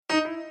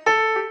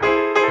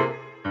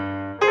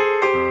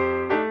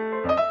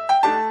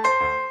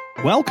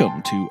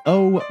Welcome to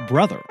Oh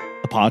Brother,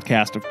 the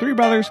podcast of three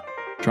brothers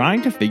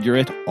trying to figure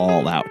it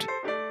all out,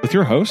 with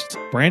your hosts,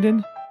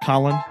 Brandon,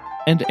 Colin,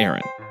 and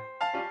Aaron.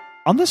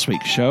 On this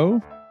week's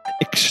show,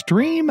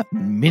 extreme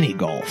mini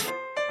golf.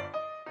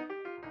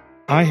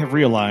 I have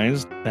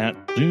realized that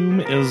Zoom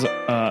is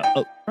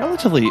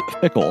relatively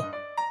fickle,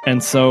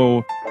 and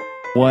so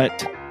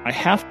what I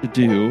have to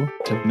do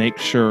to make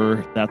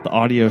sure that the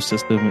audio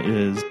system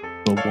is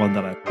the one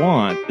that I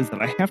want is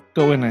that I have to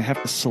go in and I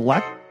have to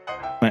select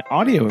my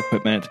audio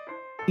equipment,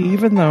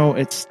 even though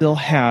it still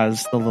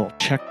has the little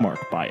check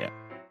mark by it.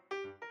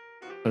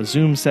 So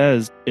Zoom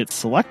says it's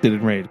selected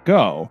and ready to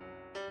go,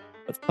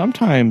 but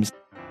sometimes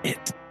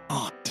it's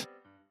not.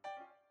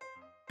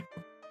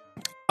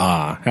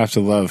 Have to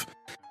love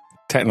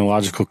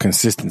technological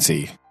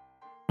consistency.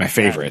 My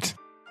favorite.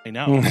 I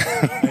know.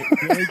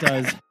 It really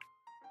does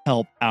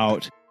help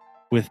out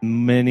with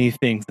many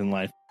things in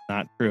life.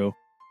 Not true.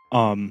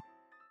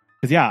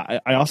 Because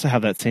I also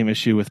have that same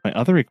issue with my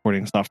other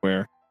recording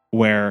software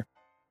where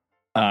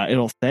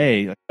it'll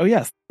say, like, "Oh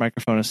yes,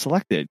 microphone is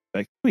selected."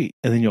 Like, sweet,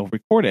 and then you'll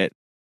record it,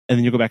 and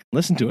then you'll go back and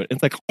listen to it.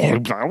 It's like, I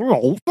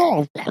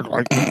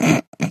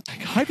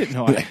didn't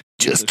know.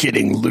 Just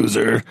kidding,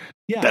 loser.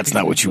 Yeah, that's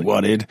not what you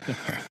wanted.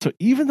 So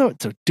even though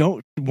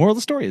don't. Moral of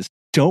the story is,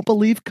 don't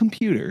believe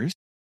computers.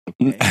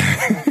 Okay?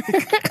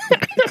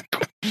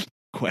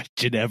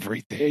 Question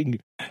everything.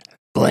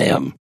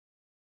 Blam.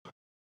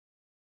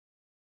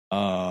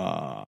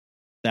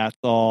 That's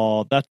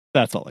all. That's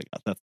all I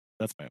got.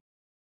 That's my.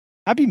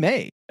 Happy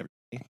May,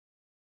 everybody.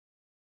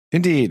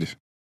 Indeed.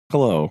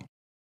 Hello.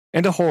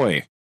 And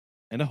ahoy.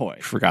 And ahoy.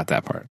 Forgot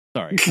that part.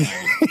 Sorry.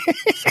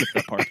 Skipped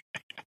that part.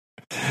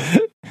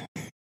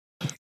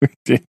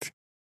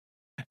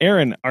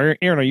 Aaron, are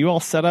you all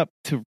set up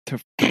for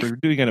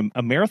doing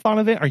a marathon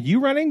event? Are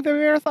you running the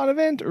marathon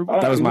event? Or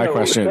that was my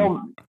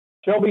question.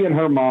 Shelby and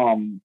her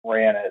mom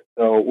ran it,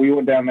 so we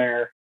went down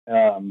there.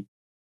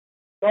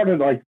 Started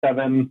like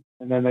 7,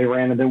 and then they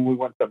ran, and then we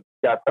got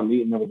some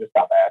meat, and then we just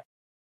got back.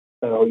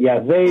 So yeah,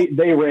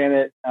 they ran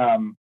it.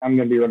 I'm going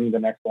to be running the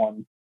next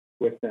one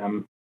with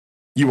them.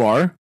 You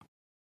are?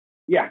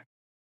 Yeah.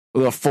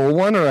 A full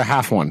one or a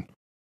half one?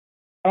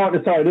 Oh,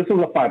 sorry, this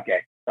was a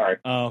 5K. Sorry.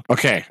 Oh.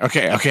 Okay. All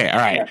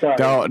right. Yeah,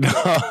 no.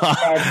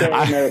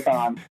 5K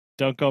marathon.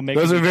 Don't go make.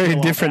 Those are very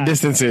different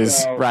distances,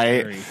 so,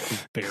 right?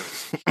 Very.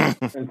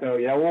 And so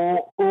yeah,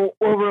 we'll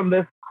run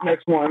this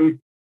next one,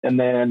 and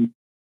then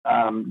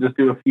just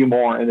do a few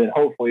more, and then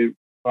hopefully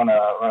run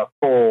a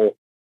full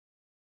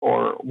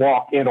or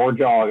walk and or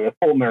jog a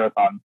full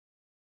marathon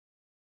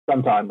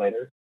sometime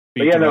later.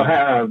 But yeah, no,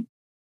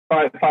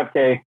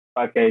 5K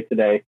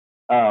today.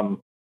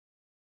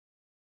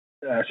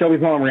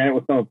 Shelby's mom ran it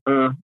with some of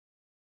her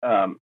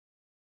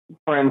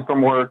friends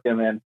from work, and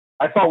then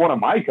I saw one of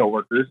my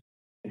coworkers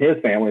and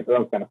his family, so that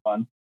was kind of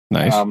fun.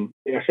 Nice.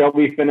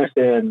 Shelby finished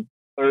in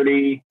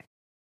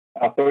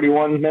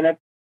 31 minutes.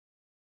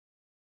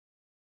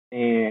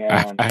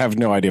 And I have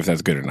no idea if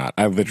that's good or not.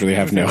 I literally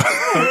have no.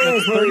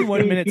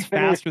 31 minutes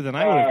faster than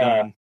I would have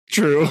done.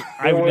 True.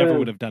 I never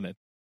would have done it.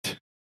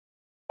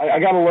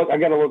 I gotta look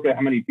at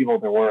how many people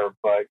there were,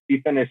 but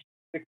she finished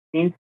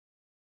 16th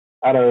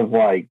out of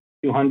like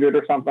 200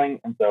 or something,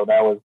 and so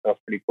that was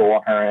pretty cool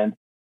on her end.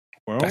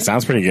 Well, that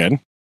sounds pretty good.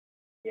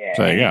 Yeah.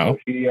 So there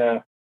you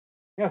go.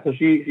 So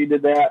she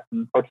did that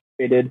and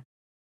participated,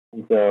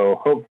 and so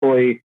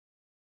hopefully,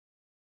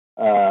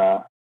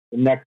 the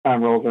next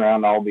time rolls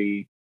around, I'll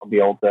be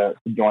able to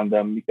join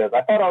them, because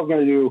I thought I was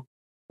going to do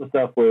some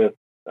stuff with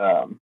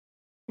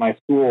my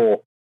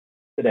school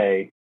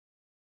today,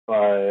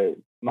 but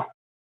my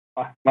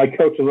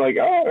coach was like,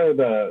 or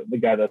the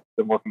guy that's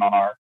been working on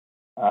our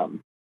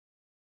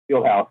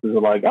field houses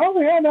are like, oh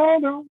yeah,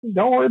 no,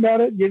 don't worry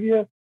about it. Give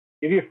you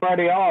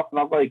Friday off, and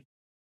I was like,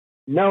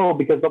 no,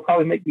 because they'll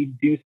probably make me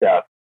do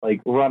stuff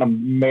like run a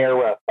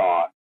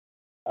marathon.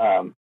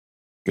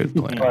 Good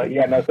plan. But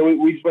yeah, no. So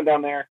we just went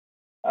down there,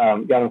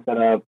 got them set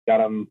up, got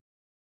them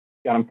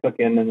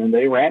cooking, and then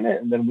they ran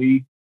it, and then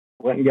we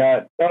went and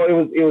got. Oh, it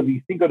was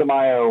the Cinco de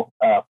Mayo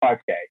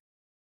 5K.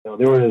 So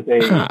there was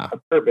a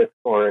purpose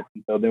for it,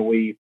 and so then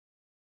we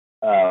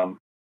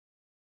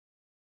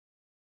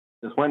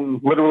just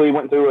literally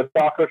went to a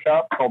taco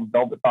shop called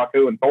Velvet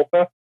Taco in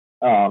Tulsa.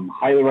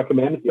 Highly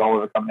recommend if y'all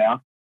ever come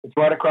down. It's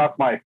right across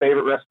my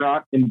favorite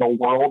restaurant in the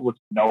world, which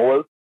is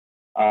Nola's.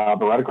 But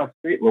right across the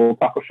street, little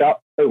taco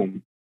shop.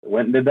 Boom.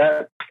 Went and did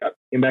that.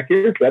 Came back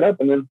here, set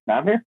up, and then now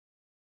I'm here.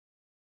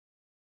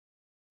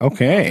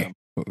 Okay.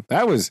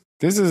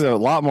 This is a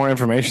lot more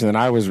information than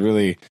I was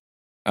really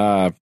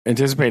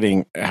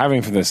anticipating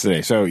having for this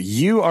today. So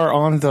you are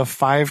on the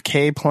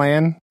 5K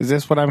plan. Is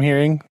this what I'm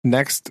hearing?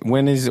 Next,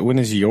 when is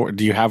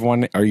do you have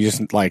one? Are you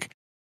just like,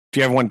 do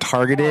you have one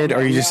targeted? Or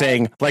are you just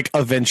saying like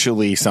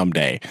eventually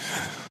someday?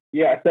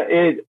 Yeah. So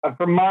I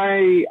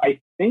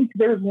think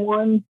there's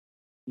one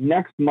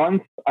next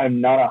month.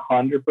 I'm not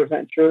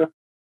 100% sure,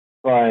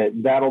 but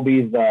that'll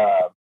be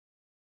the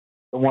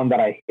one that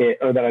I hit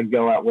or that I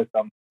go out with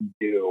them to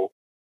do.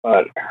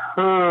 But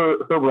her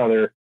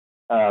brother,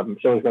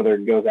 Shelby's brother,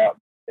 goes out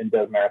and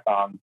does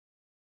marathons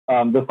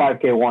the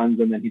 5K ones,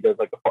 and then he does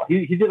like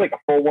he did like a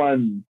full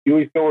one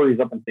Huey store. He's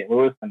up in St.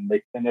 Louis, and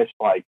they finished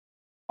like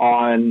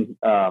on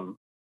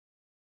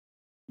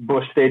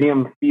Busch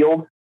Stadium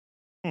field.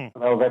 That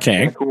was actually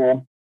kind of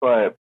cool,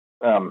 but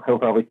he'll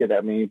probably kid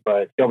at me.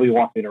 But Shelby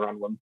wants me to run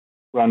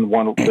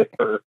one with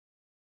her.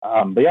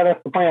 But yeah,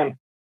 that's the plan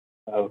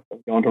of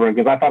going to run,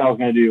 because I thought I was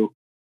going to do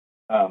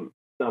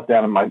stuff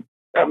down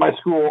at my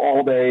school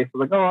all day. So I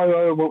was like,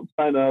 I won't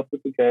sign up.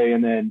 It's okay.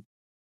 And then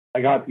I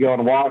got to go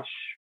and watch,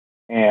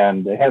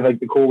 and they had like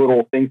the cool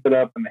little thing set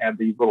up, and they had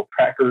these little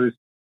trackers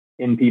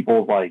in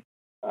people's like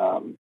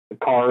the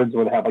cards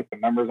where they have like the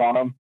numbers on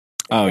them.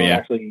 Oh, so yeah.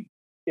 Actually,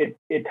 it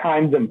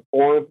timed them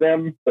for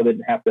them, so they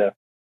didn't have to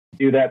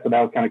do that. So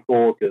that was kind of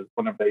cool, because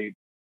whenever they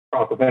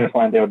cross the finish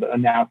line, they would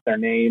announce their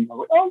name. I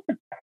was like, oh, that's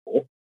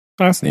cool.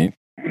 That's neat.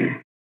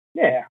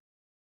 Yeah.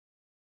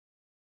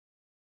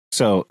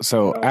 So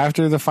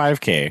after the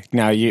 5K,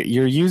 now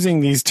you're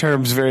using these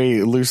terms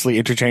very loosely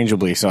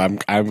interchangeably. So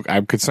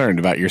I'm concerned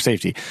about your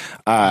safety.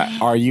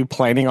 Are you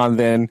planning on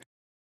then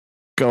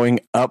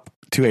going up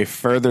to a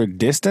further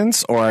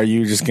distance, or are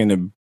you just going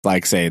to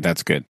like say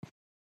that's good?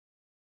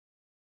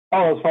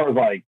 Oh, as far as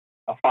like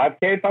a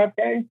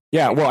 5K?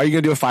 Yeah. Well, are you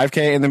going to do a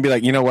 5K and then be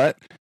like, you know what,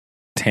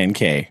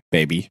 10K,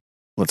 baby,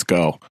 let's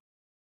go?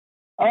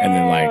 And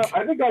then like,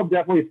 I think I'll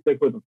definitely stick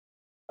with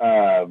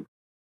 5Ks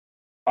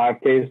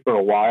for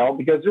a while,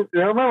 because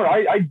remember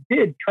I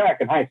did track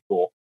in high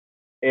school,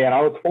 and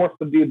I was forced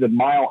to do the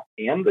mile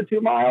and the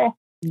 2 mile.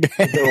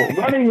 So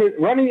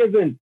running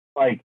isn't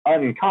like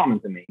uncommon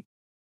to me.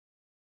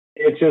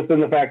 It's just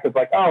in the fact that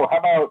like, oh, how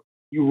about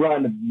you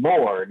run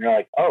more? And you're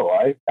like, oh,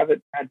 I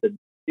haven't had to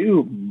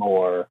do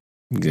more.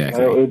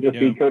 Exactly. It would just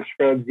be Coach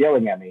Scruggs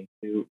yelling at me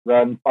to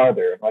run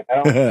farther. I'm like,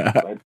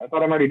 I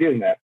thought I'm already doing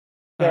that.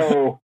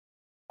 So,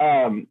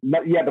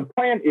 the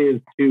plan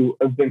is to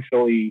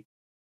eventually,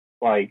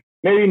 like,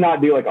 maybe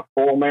not do like a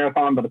full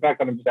marathon, but the fact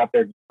that I'm just out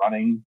there just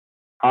running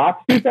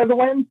constitutes as a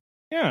win.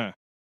 Yeah.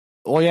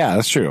 Well, yeah,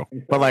 that's true.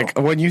 But like,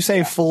 when you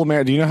say full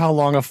marathon, do you know how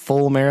long a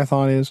full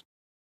marathon is?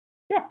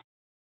 Yeah.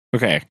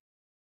 Okay.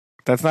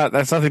 That's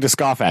nothing to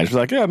scoff at. She's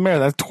like, yeah, man,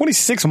 that's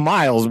 26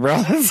 miles,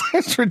 bro.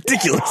 That's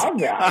ridiculous.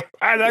 Yeah,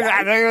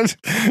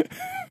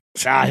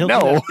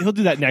 he'll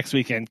do that next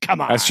weekend.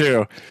 Come on. That's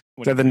true.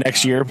 Is that the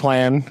next year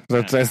plan?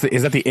 Is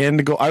that the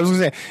end goal? I was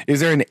going to say, is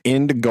there an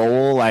end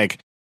goal? Like,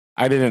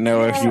 I didn't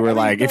know if you were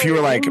like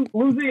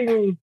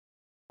losing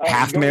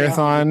half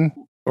marathon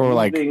or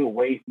like losing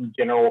weight in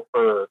general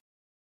for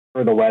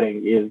the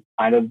wedding is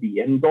kind of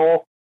the end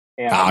goal.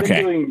 And I've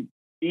been doing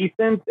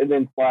decent and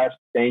then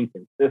staying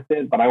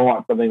consistent, but I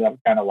want something that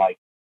kind of like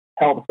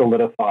helps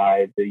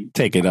solidify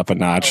take it up a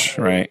notch,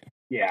 right?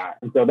 Yeah,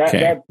 and so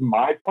that's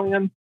my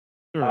plan.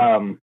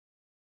 Sure.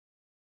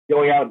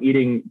 Going out and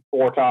eating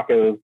 4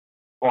 tacos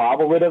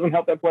probably doesn't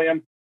help that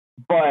plan.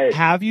 But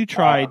have you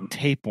tried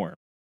tapeworm?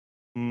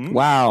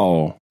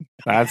 Wow,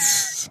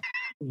 that's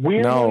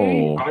weirdly,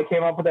 no. I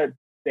came up with that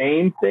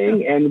same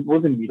thing and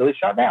was immediately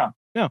shot down.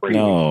 No.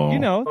 You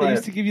know, they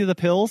used to give you the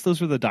pills.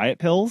 Those were the diet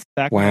pills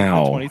back in the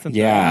 20s and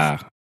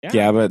 30s.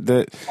 Yeah, but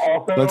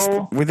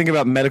we think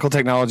about medical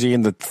technology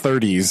in the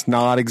 30s,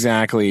 not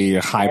exactly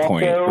a high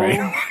point,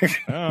 right?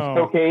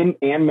 Cocaine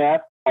and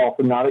meth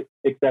also not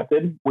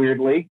accepted.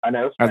 Weirdly, I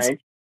know,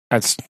 strange.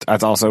 That's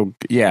also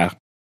yeah.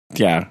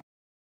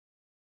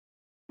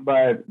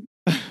 But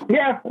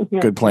yeah,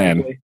 good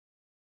plan.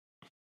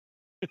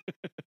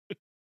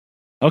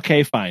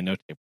 Okay, fine, no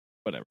tape.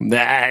 Whatever.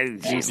 You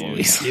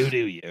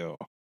do you.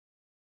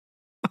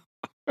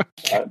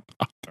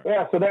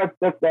 Yeah, so that's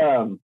that's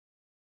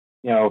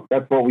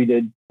what we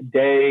did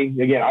today.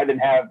 Again, I didn't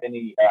have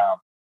any.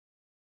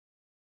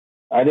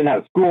 I didn't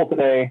have school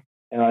today,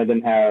 and I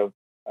didn't have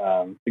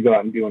to go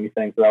out and do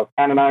anything. So that was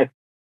kind of nice.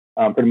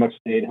 Pretty much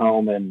stayed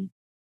home and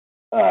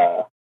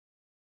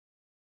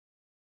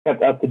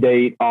kept up to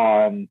date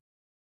on,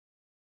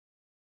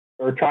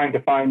 or trying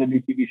to find a new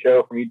TV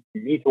show for me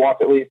to watch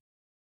at least.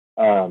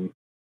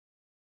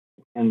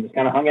 And just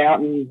kind of hung out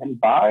and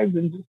vibed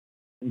and just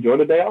enjoyed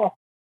the day off.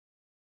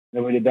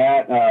 Then we did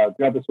that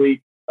throughout this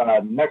week.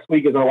 Next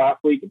week is our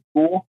last week of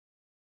school.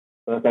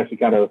 So that's actually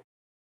kind of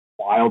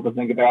wild to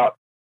think about.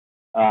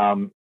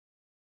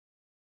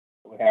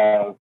 We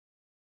have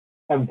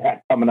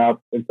that coming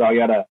up. And so I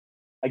got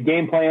a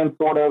game plan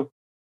sort of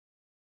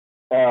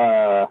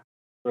for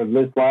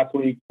this last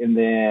week. And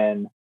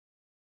then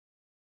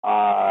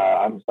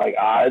I'm just like,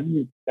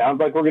 it sounds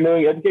like we're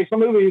doing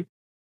educational movies.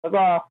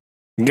 Huzzah.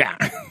 Yeah.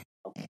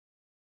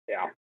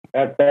 Yeah.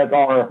 That's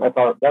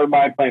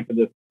my plan for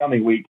this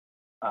coming week.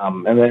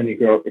 And then you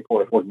go, of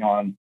course, working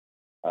on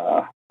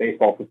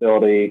baseball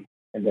facility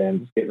and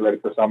then just getting ready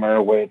for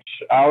summer, which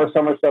our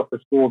summer stuff for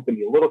school is going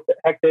to be a little bit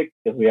hectic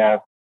because we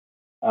have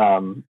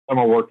summer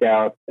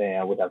workouts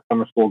and we have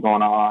summer school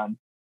going on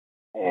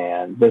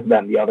and this,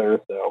 that, and the other.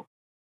 So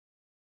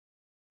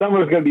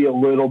summer is going to be a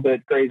little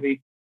bit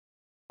crazy,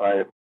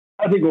 but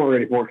I think we're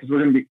ready for it because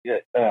we're going to be,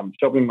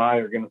 Shelby and I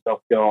are going to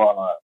go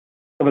on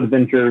some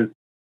adventures,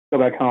 go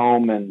back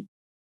home and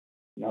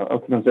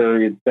up to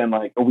Missouri and spend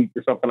like a week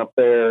or something up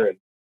there and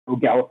go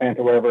gallivant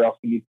or wherever else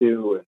you need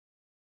to.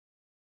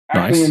 And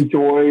actually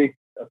enjoy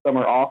a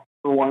summer off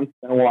for once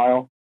in a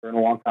while, or in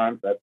a long time.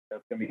 That's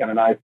going to be kind of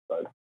nice.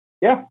 But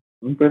yeah,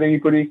 I'm pretty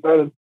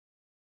excited.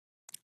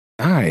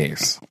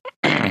 Nice.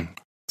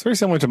 It's very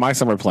similar to my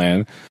summer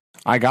plan.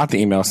 I got the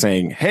email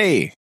saying,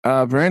 "Hey,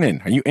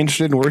 Brandon, are you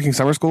interested in working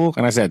summer school?"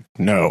 And I said,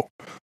 "No,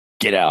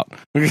 get out.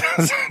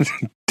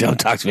 Don't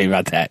talk to me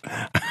about that.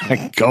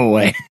 Go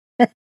away."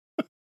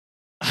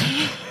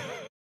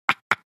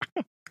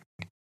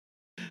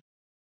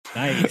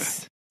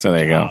 Nice. So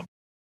there you go.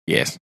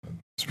 Yes,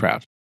 it's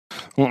proud.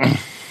 So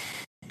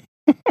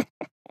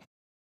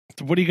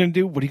what are you going to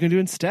do? What are you going to do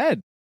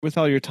instead with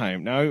all your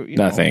time? Now,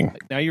 nothing.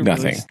 Now you're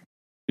nothing.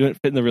 You don't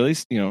fit in the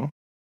release.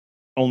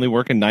 Only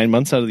working 9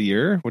 months out of the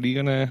year. What are you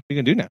gonna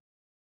do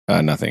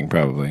now? Nothing,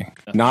 probably.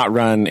 Nothing. Not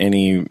run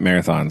any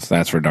marathons.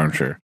 That's for darn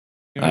sure.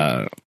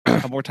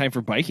 Have more time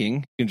for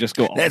biking. You can just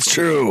go. That's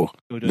true.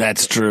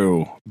 That's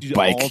true.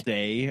 Bike all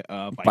day.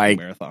 Bike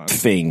marathon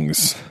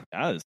things. It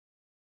does.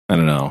 I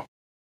don't know.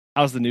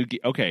 How's the new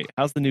gear? Okay,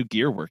 how's the new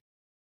gear work?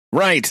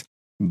 Right.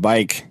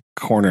 Bike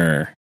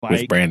corner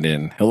with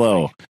Brandon.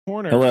 Hello.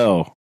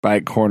 Hello.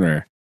 Bike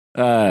corner.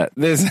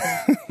 This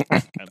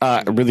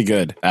really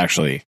good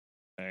actually.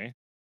 Okay.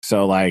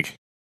 So like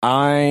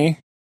I,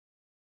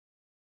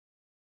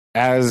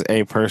 as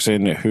a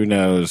person who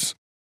knows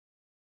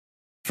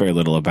very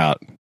little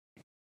about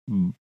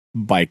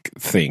bike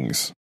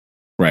things,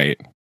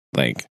 right?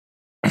 Like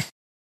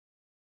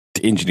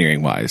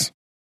engineering wise.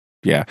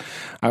 Yeah.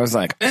 I was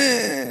like,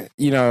 it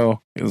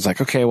was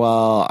like, okay,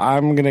 well,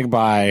 I'm going to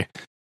buy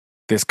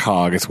this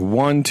cog. It's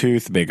one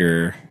tooth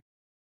bigger.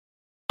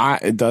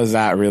 Does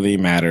that really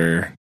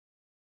matter?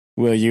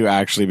 Will you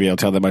actually be able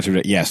to tell that much of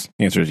it? Yes.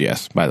 The answer is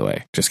yes, by the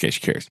way, just in case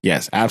you're curious.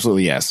 Yes,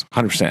 absolutely yes.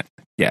 100%.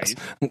 Yes.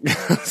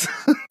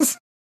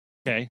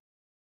 Okay.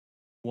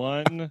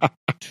 One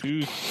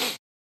tooth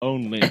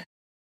only.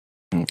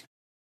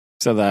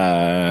 So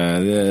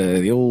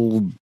the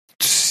old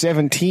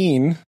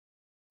 17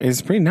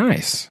 is pretty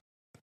nice.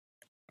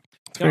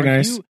 It's pretty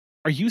nice.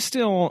 Are you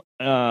still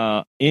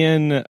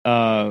in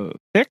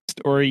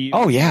fixed, or are you?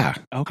 Oh yeah,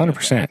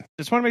 100%. Okay.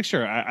 Just want to make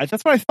sure.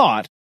 That's what I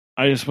thought.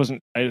 I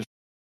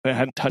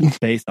hadn't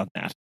touched base on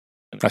that.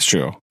 That's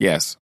true.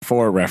 Yes,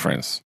 for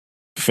reference,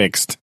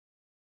 fixed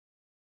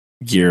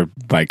gear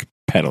bike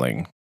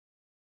pedaling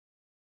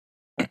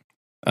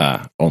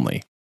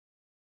only.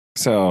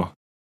 So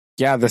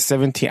yeah, the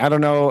 17. I don't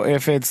know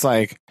if it's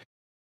like.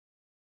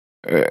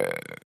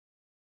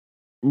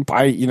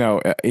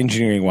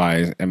 Engineering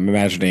wise, I'm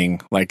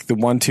imagining like the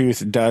one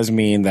tooth does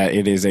mean that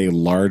it is a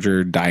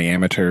larger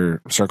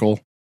diameter circle.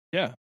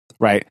 Yeah.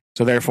 Right.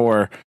 So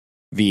therefore,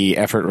 the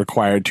effort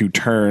required to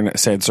turn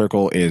said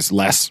circle is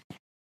less.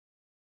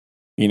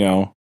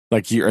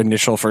 Like your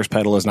initial first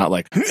pedal is not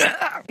like,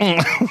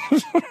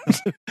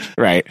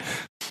 right.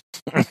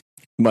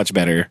 Much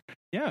better.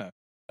 Yeah.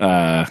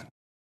 The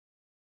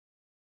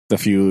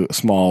few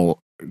small,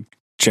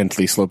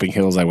 gently sloping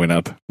hills I went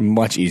up,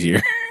 much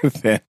easier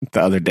than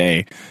the other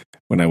day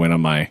when I went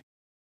on my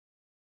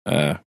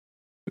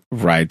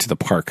ride to the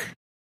park.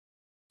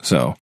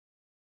 So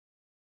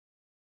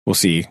we'll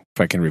see if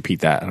I can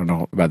repeat that. I don't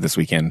know about this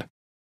weekend.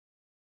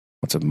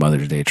 What's a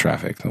Mother's Day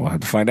traffic? We'll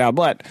have to find out,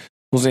 but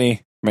we'll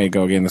see. May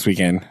go again this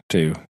weekend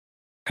to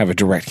have a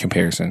direct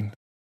comparison.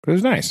 But it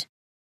was nice.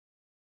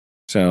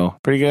 So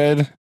pretty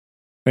good. I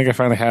think I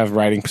finally have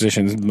riding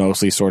positions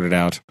mostly sorted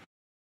out.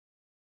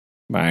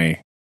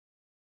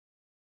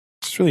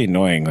 It's really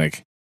annoying.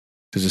 Like,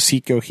 does the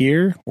seat go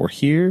here or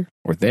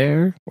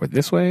there or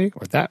this way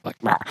or that? Like,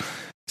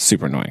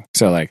 super annoying.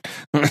 So, like,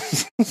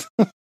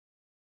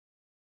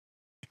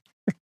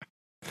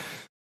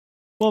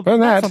 well,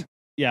 that,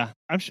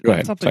 I'm sure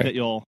that's something that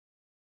you'll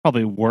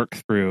probably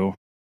work through.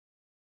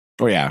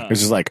 Oh yeah, it's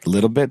just like a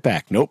little bit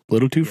back. Nope, a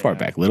little too far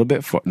back. A little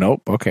bit.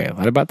 Nope. Okay,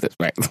 what about this?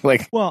 Right.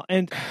 Like, well,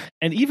 and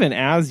even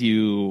as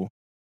you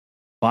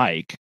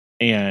bike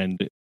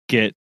and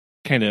get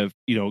kind of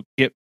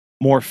get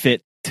more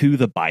fit to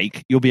the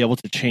bike, you'll be able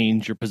to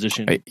change your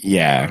position.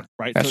 Yeah,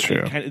 right. That's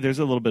true. There's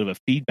a little bit of a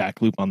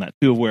feedback loop on that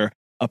too, where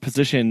a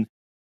position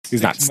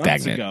is not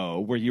stagnant. Ago,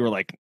 where you were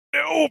like,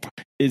 nope,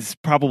 is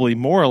probably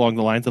more along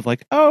the lines of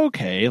like, oh,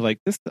 okay, like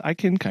this, I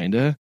can kind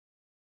of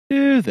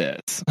do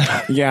this.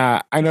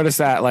 Yeah, I noticed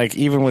that like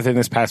even within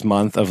this past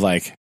month of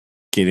like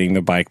getting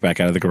the bike back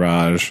out of the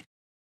garage,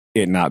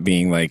 it not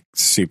being like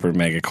super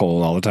mega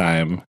cold all the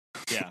time.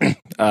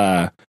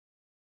 Yeah.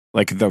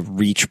 Like the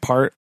reach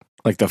part,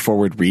 like the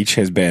forward reach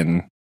has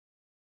been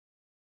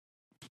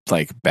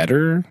like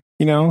better,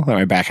 like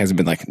my back hasn't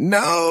been like,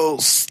 no,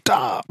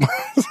 stop.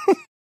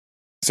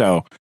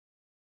 So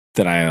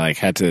then I like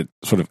had to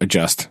sort of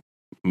adjust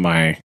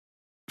my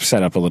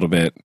setup a little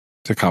bit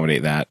to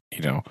accommodate that,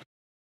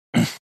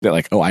 that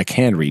like, oh, I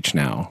can reach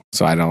now.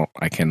 So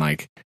I can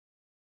like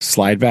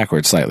slide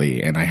backwards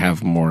slightly and I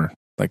have more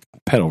like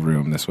pedal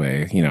room this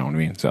way, you know what I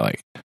mean? So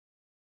like,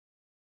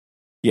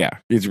 yeah,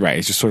 it's right.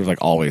 It's just sort of like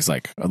always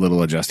like a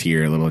little adjust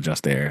here, a little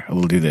adjust there, a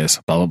little do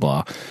this, blah, blah,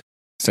 blah.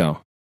 So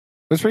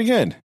it's pretty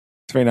good.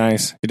 It's very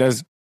nice. It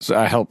does So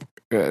I help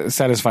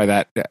satisfy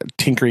that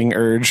tinkering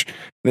urge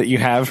that you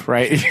have,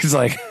 right? It's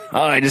like,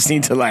 oh, I just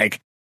need to like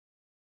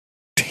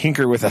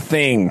tinker with a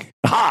thing.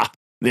 Ha!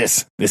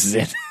 This is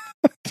it.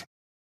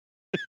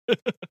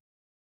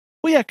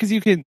 Well, yeah, because you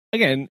can,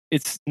 again,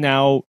 it's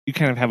now you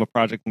kind of have a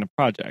project in a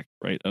project,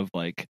 right? Of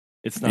like,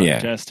 it's not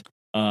just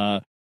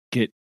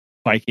get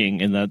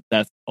biking and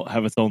that's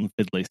have its own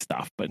fiddly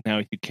stuff, but now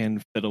you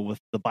can fiddle with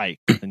the bike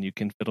and you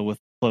can fiddle with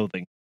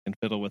clothing and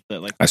fiddle with it.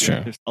 Like, that's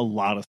true. There's a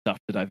lot of stuff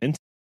to dive into.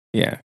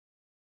 Yeah.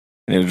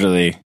 It was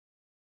really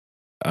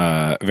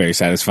very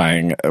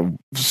satisfying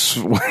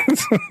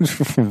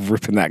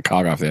ripping that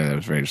cog off there. That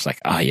was very just like,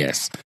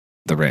 yes,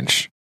 the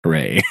wrench.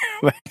 Hooray.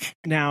 Like,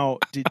 now,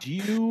 did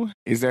you...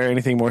 Is there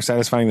anything more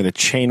satisfying than a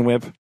chain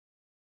whip?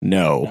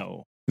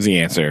 No. Is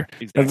the answer.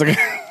 Exactly.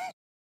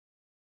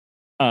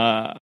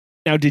 Now,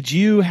 did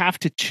you have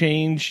to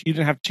change... You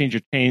didn't have to change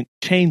your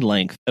chain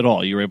length at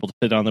all. You were able to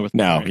fit on there with...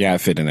 No, yeah, it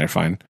fit in there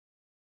fine.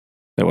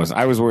 I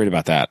was worried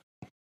about that.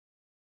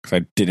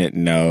 Because I didn't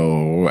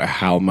know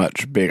how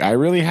much big... I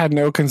really had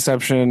no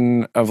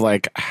conception of,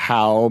 like,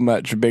 how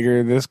much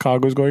bigger this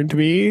cog was going to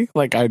be.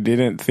 Like, I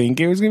didn't think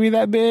it was going to be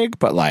that big,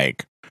 but,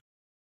 like...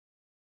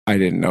 I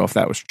didn't know if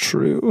that was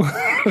true,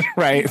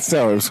 right?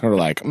 So it was sort of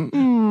like,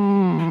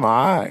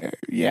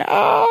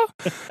 yeah.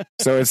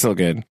 So it's still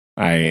good.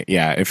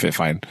 It fit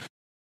fine.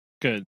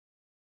 Good.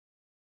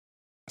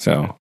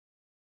 So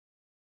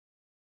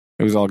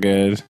it was all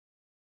good,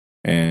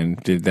 and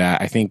did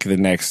that. I think the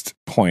next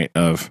point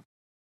of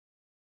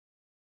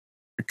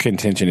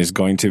contention is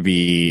going to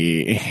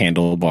be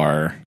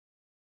handlebar,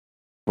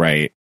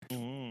 right?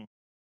 Mm.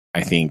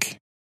 I think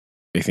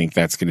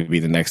that's going to be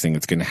the next thing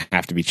that's going to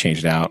have to be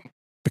changed out.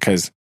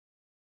 Because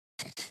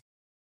it's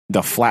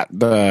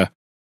the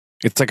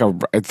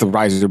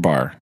riser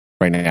bar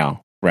right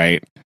now,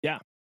 right? Yeah.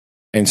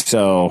 And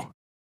so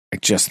I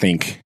just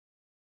think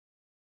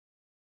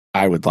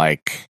I would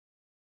like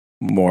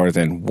more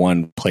than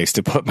one place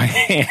to put my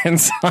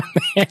hands on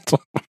the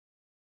handle.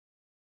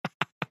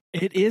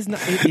 It is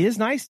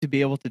nice to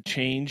be able to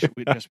change.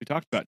 We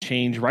talked about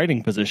change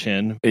riding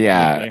position.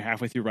 Yeah.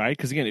 Halfway through ride,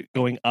 because again,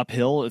 going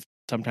uphill is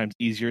sometimes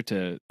easier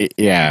to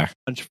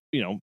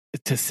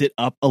to sit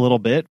up a little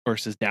bit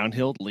versus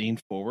downhill, lean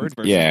forward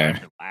versus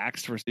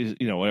relaxed versus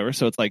whatever.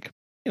 So it's like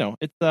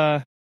it's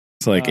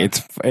like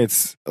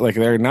it's like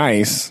they're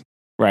nice,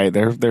 right?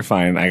 They're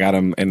fine. I got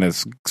them in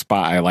this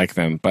spot. I like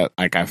them, but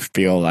like I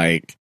feel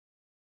like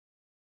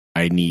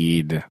I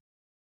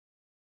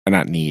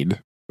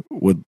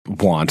would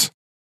want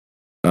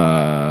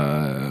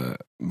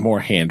more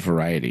hand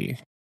variety,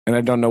 and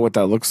I don't know what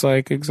that looks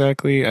like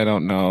exactly. I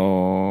don't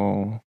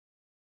know.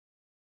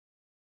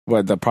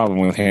 What the problem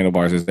with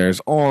handlebars is there's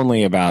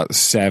only about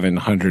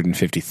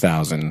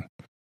 750,000.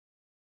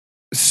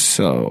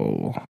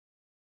 So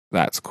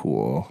that's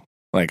cool.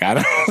 Like, I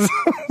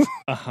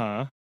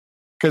don't...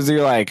 Because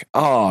you're like,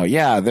 oh,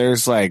 yeah,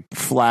 there's like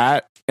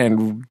flat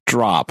and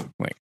drop,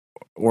 like,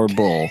 or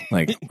bull.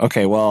 Like,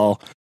 okay,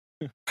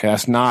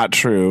 that's not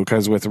true.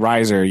 Because with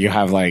riser, you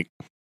have like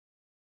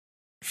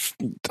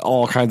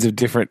all kinds of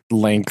different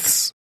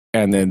lengths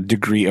and then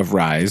degree of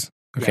rise.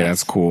 Okay,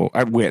 that's cool.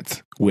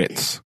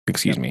 Widths.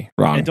 Excuse me.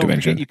 Wrong and don't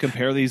dimension. Forget you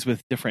compare these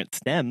with different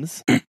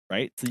stems,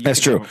 right? So that's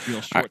true. Have a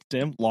real short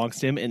stem, long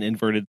stem, and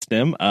inverted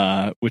stem.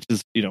 Which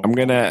is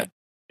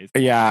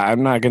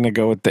I'm not gonna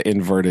go with the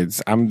inverted.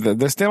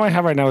 The stem I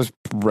have right now is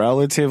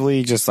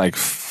relatively just like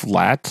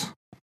flat.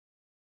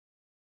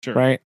 Sure.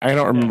 Right. I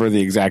don't remember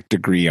the exact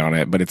degree on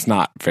it, but it's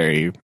not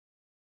very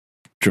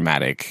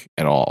dramatic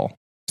at all.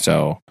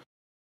 So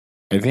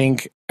I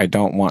think I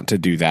don't want to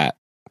do that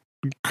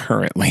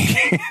currently.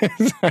 I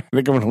think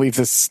I'm going to leave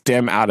the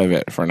stem out of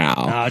it for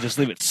now. Just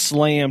leave it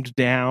slammed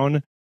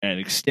down and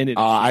extend it.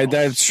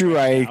 That's true.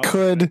 I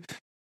could.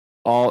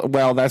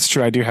 That's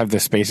true. I do have the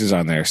spaces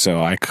on there,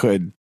 so I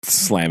could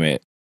slam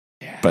it.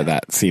 Yeah. But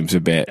that seems a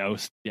bit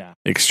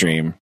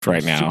extreme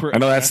right now. I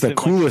know that's the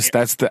coolest.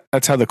 Like,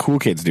 that's how the cool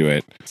kids do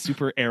it.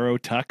 Super arrow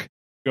tuck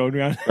going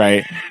around.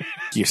 Right.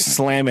 You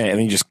slam it and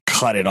then you just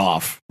cut it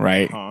off.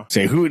 Right.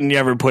 Say, who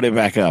never put it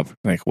back up?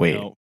 Like, wait.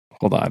 No.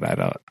 Hold on, I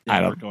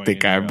don't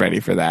think I'm ready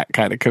for that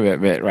kind of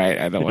commitment, right?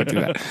 I don't want to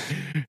do that.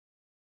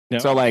 No.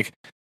 So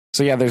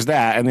there's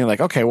that, and they're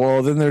like, okay,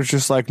 well, then there's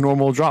just like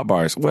normal drop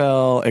bars.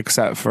 Well,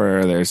 except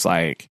for there's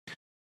like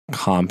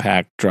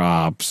compact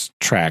drops,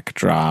 track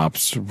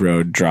drops,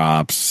 road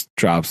drops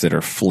that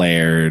are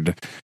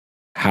flared.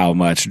 How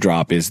much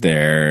drop is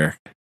there?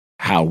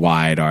 How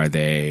wide are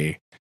they?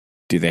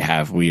 Do they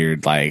have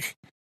weird like?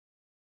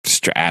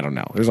 I don't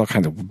know. There's all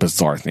kinds of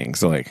bizarre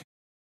things. So like.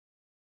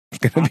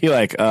 It's gonna be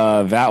like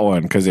that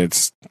one because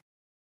it's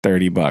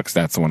 $30.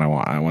 That's the one I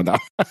want. I want that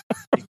one.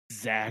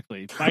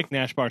 Exactly. Bike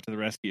Nash Bar to the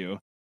rescue.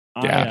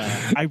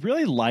 Yeah. I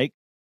really like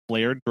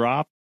flared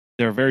drop.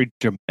 They're very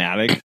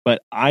dramatic,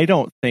 but I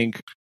don't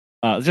think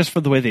just for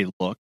the way they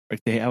look.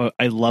 Like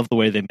I love the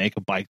way they make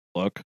a bike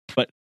look,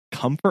 but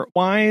comfort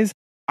wise,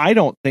 I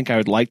don't think I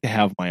would like to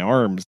have my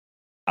arms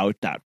out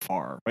that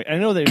far. Right? I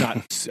know they're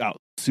not out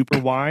super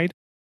wide,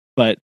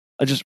 but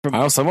just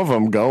some of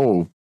them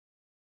go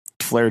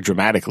flare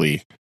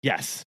dramatically,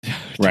 Yes.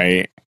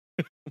 right?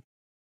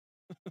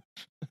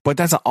 But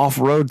that's an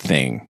off-road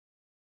thing,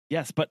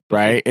 Yes, but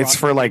right? It's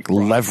for like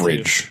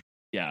leverage.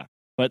 Yeah,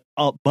 but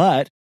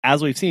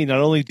as we've seen,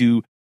 not only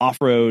do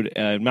off-road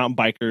and mountain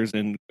bikers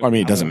and I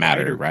mean, it doesn't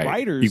matter, right?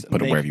 Riders, You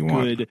put it wherever you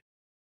want. Good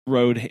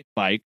road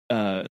bike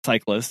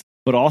cyclists,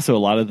 but also a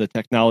lot of the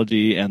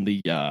technology and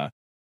the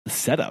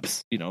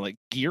setups, like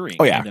gearing.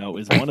 Oh, yeah.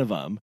 Is one of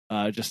them.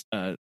 Just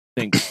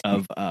think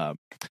of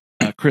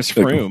Chris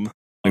Froome.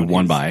 Like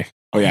one by.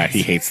 Oh yeah,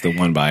 he hates the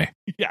one by.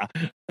 Yeah.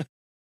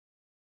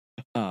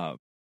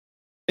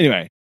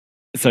 Anyway,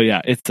 so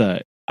yeah, it's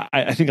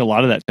I think a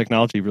lot of that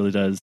technology really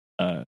does.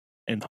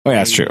 And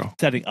that's true.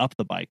 Setting up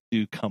the bike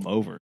to come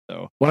over.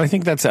 So well, I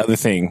think that's the other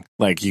thing.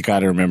 Like you got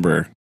to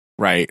remember,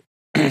 right?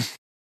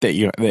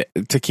 that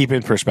to keep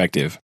in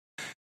perspective,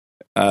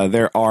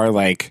 there are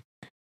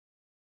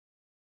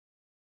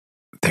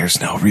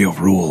there's no real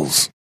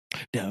rules.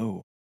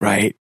 No,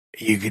 right?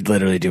 You could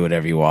literally do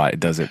whatever you want. It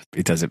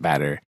doesn't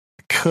matter.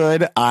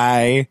 Could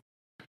I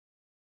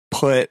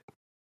put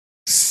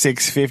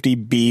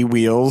 650B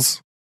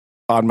wheels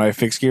on my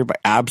fixed gear? But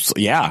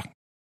absolutely, yeah,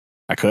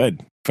 I could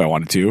if I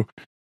wanted to.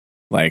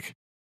 Like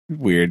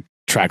weird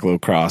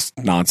trackload cross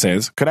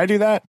nonsense. Could I do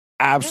that?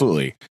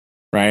 Absolutely.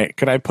 Right?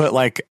 Could I put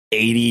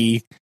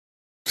 80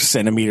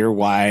 centimeter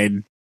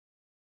wide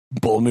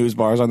bull moose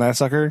bars on that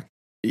sucker?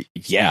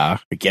 Yeah,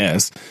 I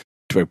guess.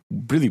 Do I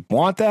really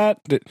want that?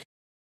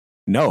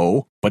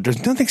 No, but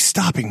there's nothing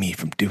stopping me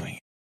from doing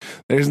it.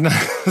 There's no.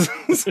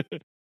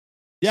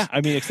 Yeah,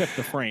 I mean, except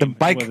the frame.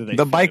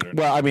 The bike.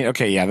 Well, I mean,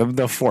 okay, yeah,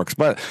 the forks,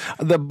 but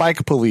the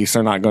bike police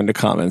are not going to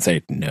come and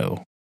say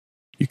no.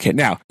 You can't.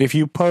 Now, if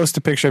you post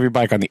a picture of your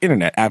bike on the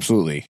internet,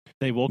 absolutely,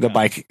 they will. The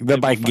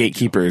bike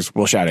gatekeepers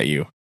will shout at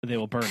you. They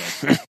will burn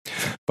it.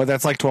 But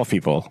that's 12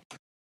 people,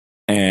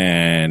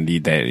 and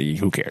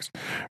who cares,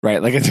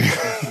 right? Like it's.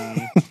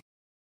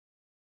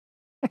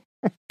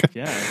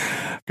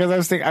 Yeah,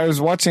 because I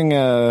was watching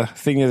a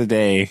thing the other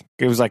day.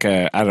 It was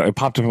it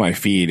popped up in my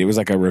feed. It was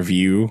a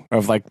review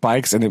of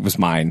bikes, and it was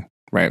mine,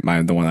 right?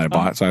 The one that I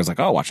bought. So I was like,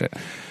 oh, I'll watch it.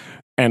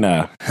 And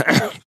I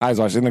was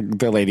watching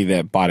the lady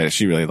that bought it.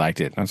 She really liked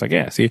it. I was like,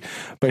 yeah, see,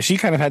 but she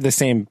kind of had the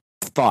same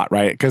thought,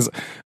 right? Because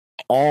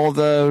all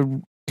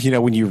the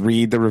when you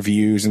read the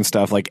reviews and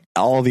stuff,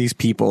 all these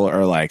people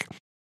are like,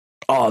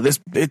 oh,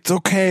 it's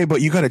okay,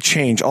 but you got to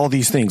change all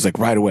these things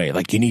right away.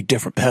 You need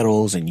different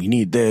pedals and you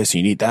need this,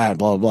 you need that,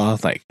 blah, blah,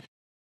 blah.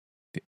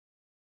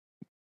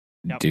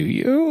 Yep. Do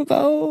you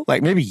though?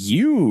 Maybe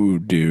you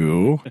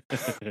do,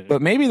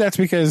 but maybe that's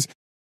because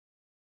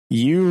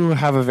you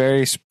have a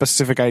very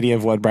specific idea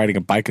of what riding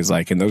a bike is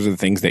like. And those are the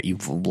things that you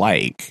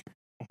like.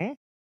 Mm-hmm.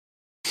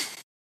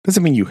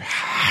 Doesn't mean you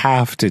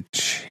have to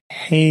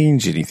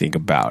change anything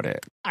about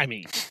it. I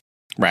mean,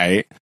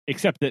 right.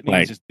 Except that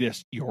means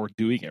just you're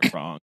doing it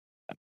wrong.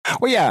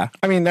 Well, yeah.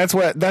 I mean, that's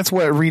what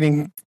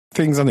reading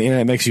things on the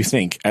internet makes you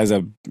think as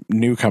a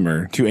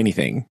newcomer to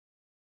anything,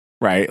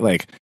 right?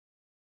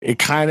 It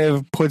kind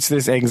of puts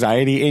this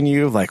anxiety in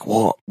you,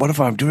 well, what if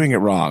I'm doing it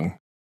wrong?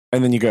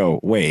 And then you go,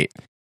 wait,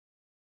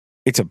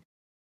 it's a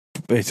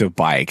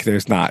bike.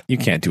 You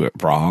can't do it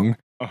wrong.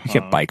 Uh-huh. You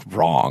can't bike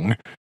wrong,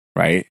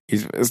 right?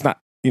 It's not,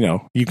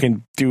 you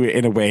can do it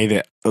in a way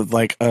that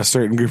a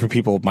certain group of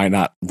people might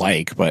not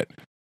like, but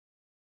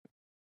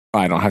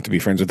I don't have to be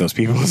friends with those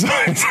people. So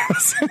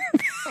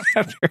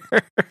Yeah,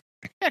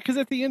 because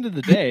at the end of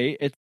the day,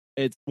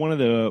 it's one of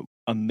the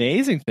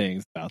amazing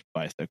things about the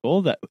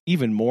bicycle that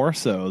even more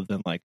so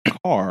than a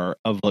car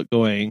of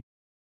going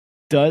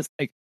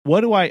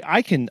what do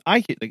I can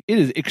it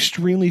is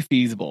extremely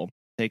feasible to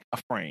take a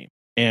frame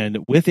and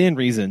within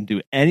reason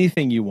do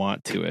anything you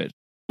want to it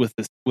with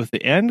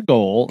the end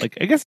goal. I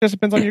guess it just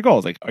depends on your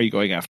goals. Are you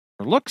going after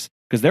looks?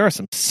 Because there are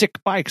some sick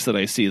bikes that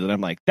I see that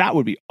I'm that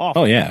would be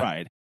awful to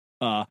ride.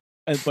 But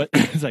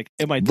it's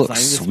am I designing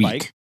this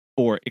bike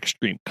for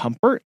extreme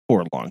comfort,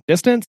 for long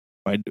distance,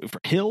 for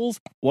hills?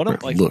 Why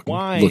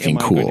looking am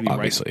I cool, going to be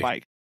obviously. riding a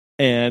bike?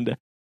 And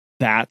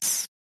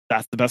that's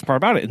the best part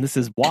about it. And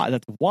that's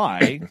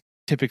why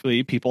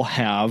typically people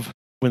have,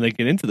 when they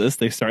get into this,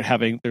 they start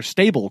having their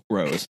stable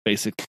grows,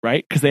 basically,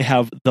 right? Because they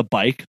have the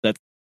bike that's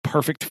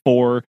perfect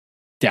for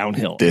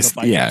downhill, the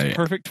bike that's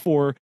perfect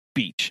for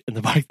beach, and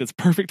the bike that's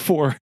perfect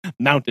for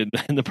mountain,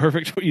 and the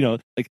perfect,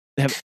 they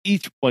have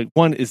each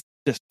one is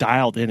just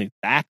dialed in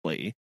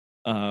exactly,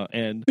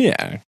 and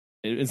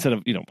instead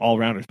of all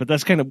rounders. But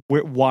that's kind of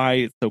why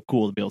it's so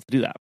cool to be able to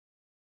do that.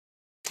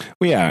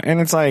 Well, yeah, and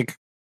it's I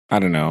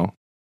don't know.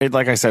 It,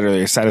 like I said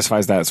earlier,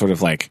 satisfies that sort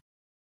of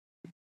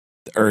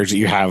urge that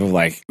you have of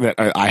that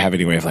I have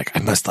anyway of I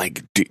must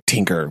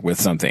tinker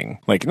with something,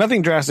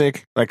 nothing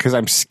drastic, because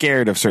I'm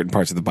scared of certain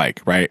parts of the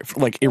bike, right?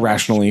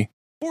 Irrationally,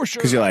 for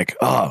sure, because you're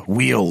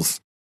wheels,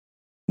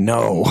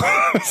 no.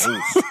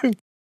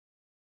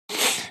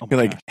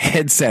 You're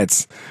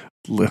headsets,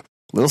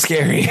 little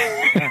scary,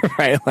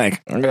 right? I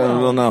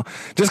don't know,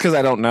 just because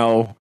I don't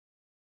know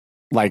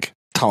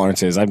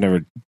tolerances. I've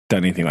never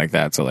done anything like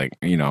that, so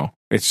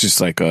it's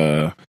just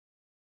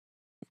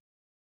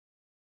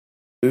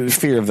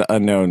fear of the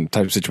unknown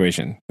type of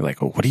situation. You're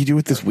like, oh, what do you do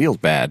with this wheel's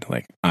bad?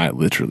 Like, I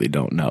literally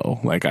don't know.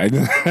 Like,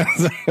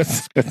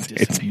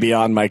 it's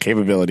beyond my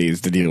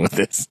capabilities to deal with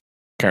this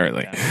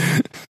currently.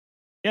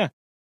 Yeah.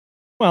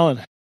 Well,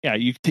 and yeah,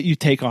 you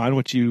take on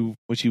what you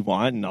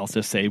want, and I'll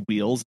just say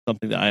wheels,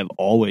 something that I've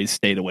always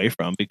stayed away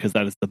from because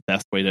that is the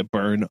best way to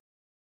burn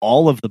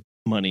all of the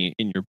money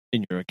in your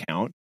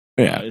account.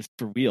 Yeah, is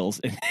for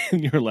wheels,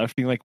 and you're left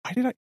being like,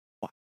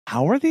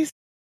 how are these?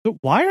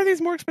 Why are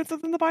these more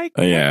expensive than the bike?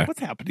 Yeah. What's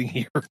happening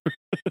here?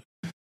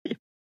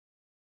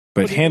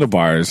 But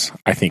handlebars,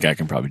 I think I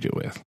can probably deal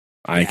with.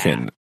 I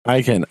can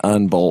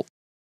unbolt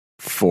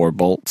 4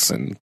 bolts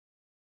and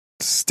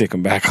stick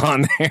them back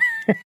on there.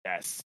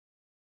 Yes.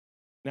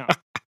 No.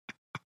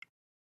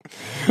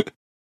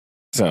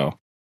 So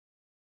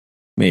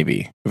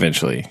maybe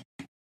eventually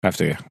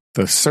the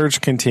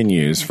search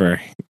continues for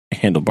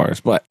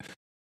handlebars, but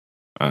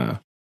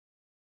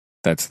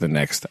that's the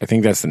next. I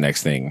think that's the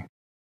next thing.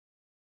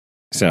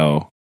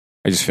 So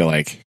I just feel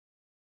like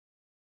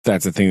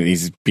that's the thing that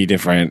needs to be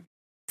different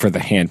for the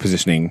hand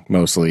positioning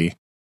mostly.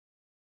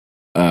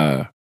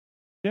 Yeah.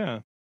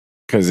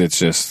 Because it's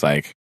just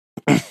like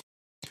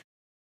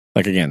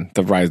again,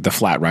 the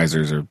flat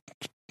risers are,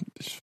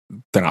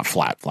 they're not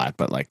flat,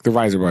 but like the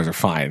riser bars are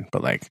fine.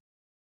 But like,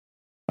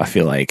 I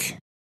feel like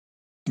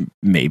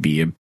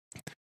maybe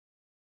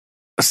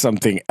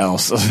something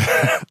else,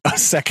 a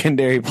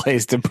secondary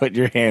place to put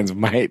your hands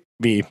might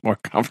be more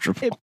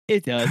comfortable.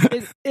 It does.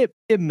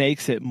 It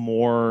makes it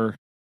more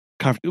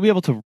comfortable. You'll be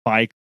able to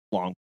bike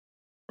long,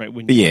 right?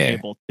 When you're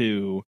able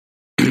to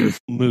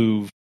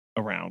move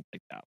around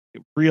like that.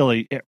 It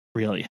really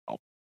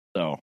helps.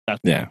 So that's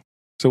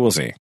So we'll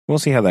see. We'll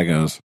see how that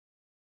goes.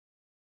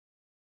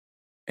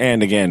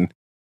 And again,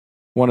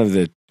 one of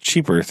the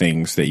cheaper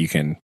things that you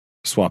can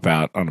swap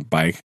out on a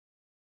bike,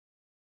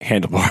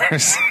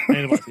 handlebars.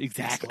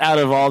 Exactly. Out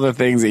of all the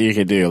things that you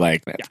could do,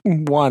 like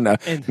one.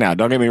 Now,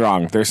 don't get me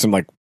wrong. There's some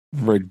like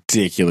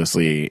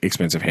ridiculously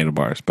expensive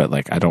handlebars, but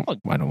like I don't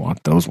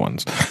want those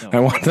ones. No. I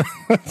want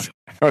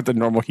the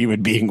normal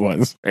human being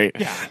ones, right?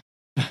 Yeah.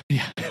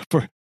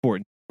 For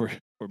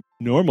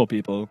normal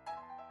people.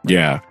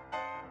 Yeah.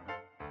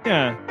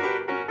 Yeah.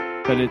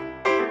 But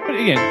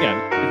again,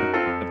 yeah.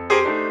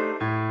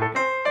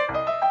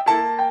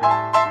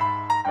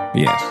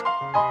 Yes.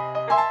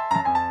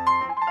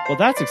 Well,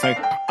 that's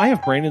exciting. I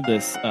have branded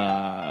this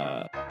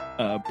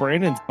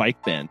Brandon's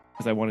bike bend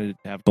because I wanted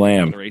to have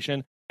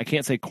consideration. I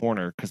can't say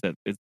corner because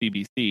it's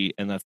BBC,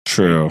 and that's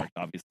true.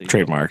 Obviously,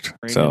 trademarked.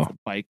 So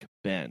bike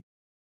bend.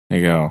 There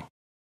you go.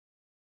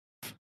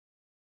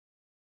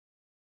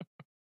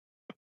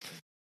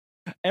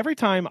 Every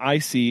time I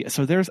see,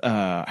 so there's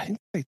I think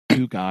like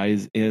 2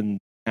 guys in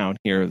town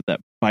here that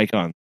bike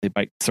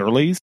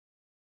Surleys.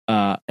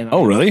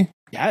 Really?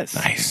 Yes.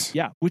 Nice.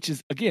 Yeah, which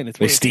is again, it's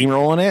they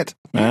steamrolling it.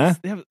 Yes, huh?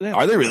 they have,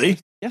 are they really?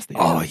 Yes, they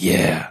are. Oh have.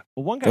 Yeah.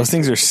 Well, one guy. Those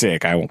things are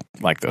sick. I won't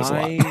like those a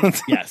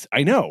lot. Yes,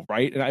 I know,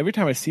 right? And every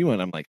time I see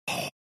one, I'm like,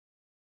 oh,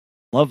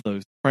 love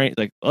those frames.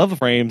 Like, love the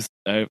frames.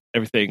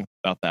 Everything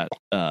about that.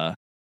 I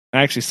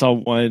actually saw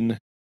one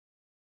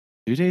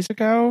 2 days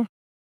ago,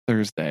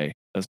 Thursday.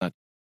 That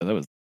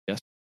was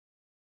yesterday.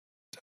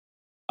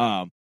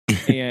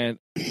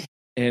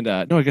 And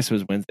no, I guess it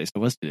was Wednesday, so it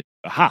was today.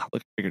 Aha!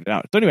 Look, I figured it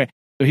out. So anyway,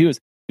 so he was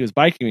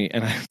biking me,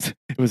 and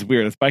it was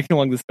weird. I was biking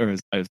along this, I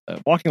was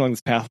walking along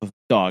this path with a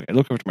dog. I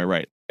look over to my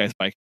right. The guy's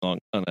biking along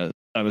on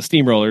a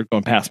steamroller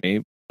going past me.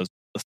 I was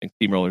listening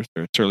to steamrollers.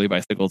 They're Surly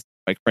Bicycles,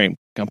 bike frame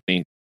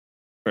company,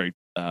 very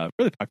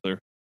really popular.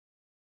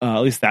 At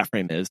least that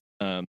frame is.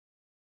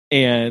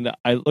 And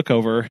I look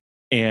over,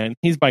 and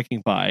he's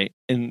biking by,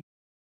 and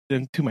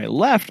then to my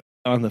left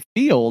on the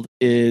field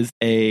is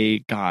a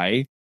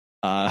guy,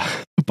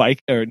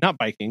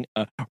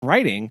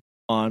 riding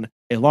on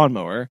a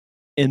lawnmower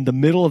in the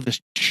middle of this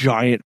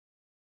giant,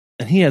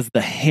 and he has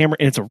the hammer,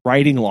 and it's a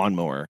riding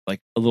lawnmower, like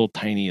a little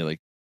tiny, like,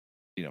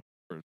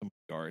 for some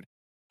yard.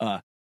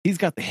 He's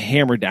got the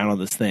hammer down on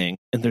this thing,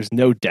 and there's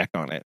no deck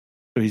on it,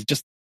 so he's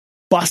just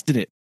busting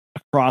it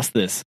across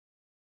this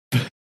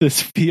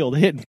field,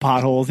 hitting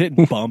potholes,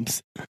 hitting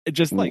bumps. It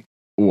just like,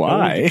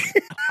 why?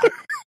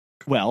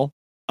 Well,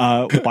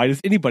 why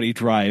does anybody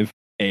drive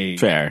a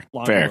fair?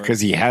 Because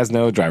he has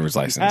no driver's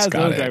license.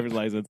 Driver's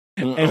license.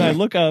 And I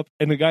look up,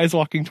 and the guy's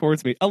walking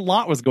towards me. A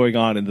lot was going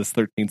on in this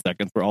 13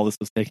 seconds where all this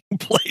was taking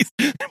place.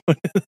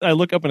 I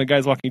look up, and a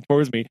guy's walking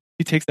towards me.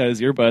 He takes out his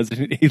earbuds,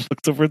 and he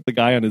looks over at the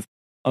guy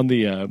on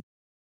the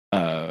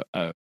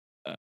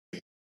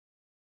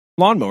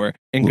lawnmower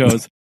and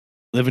goes,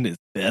 "Living his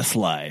best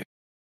life.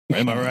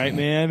 Am I right,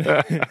 man?"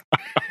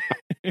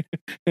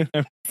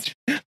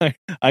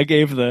 I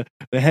gave the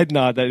head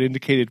nod that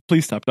indicated,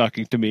 "Please stop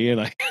talking to me,"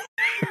 and I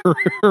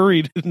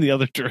hurried in the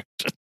other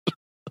direction.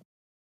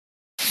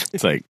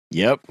 It's like,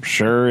 yep,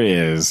 sure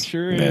is.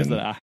 Sure is.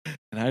 And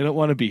I don't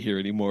want to be here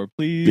anymore.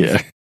 Please.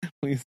 Yeah.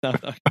 Please stop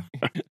talking.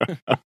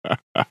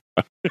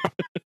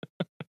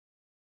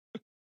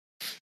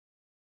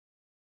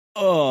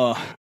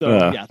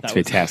 That's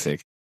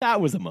fantastic. That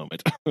was a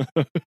moment.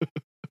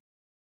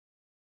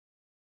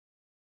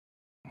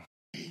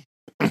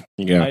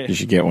 You go. You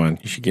should get one.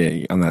 You should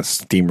get on that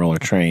steamroller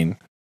train.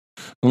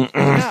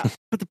 Yeah,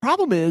 but the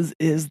problem is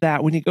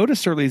that when you go to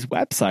Surly's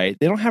website,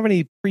 they don't have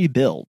any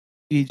pre-build.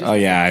 Oh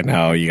yeah, I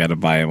know. You got to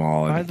buy them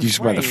all. You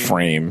just buy the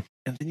frame,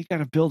 and then you got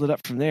to build it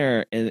up from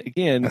there. And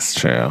again, that's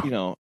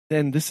true.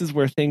 Then this is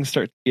where things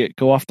start to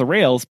go off the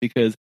rails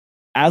because,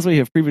 as we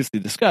have previously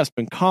discussed,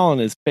 when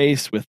Colin is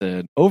faced with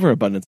an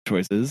overabundance of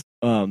choices,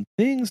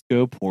 things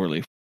go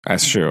poorly.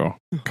 That's true.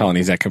 Colin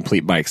needs that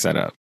complete bike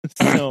setup.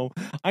 So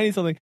I need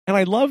something, and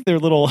I love their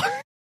little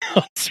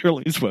on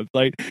Surly's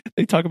website.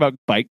 They talk about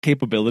bike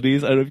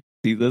capabilities. I don't know if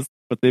you see this,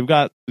 but they've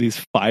got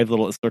these 5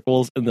 little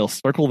circles, and they'll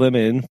circle them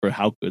in for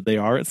how good they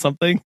are at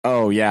something.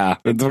 Oh yeah,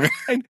 and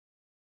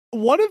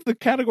one of the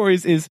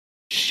categories is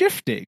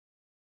shifting,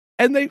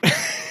 and they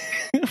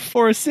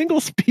for a single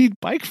speed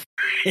bike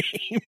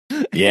frame.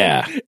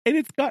 Yeah, and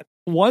it's got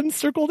 1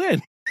 circled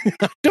in.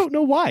 I don't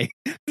know why.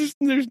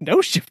 There's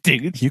no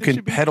shifting. You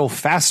can pedal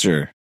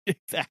faster.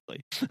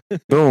 Exactly.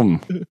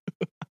 Boom.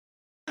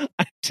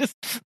 I just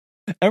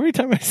every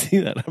time I see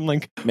that, I'm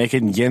like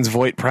making Jens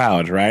Voigt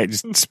proud, right?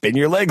 Just spin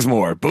your legs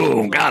more.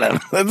 Boom, got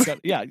him.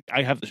 Yeah,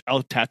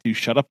 I'll tattoo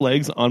 "shut up"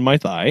 legs on my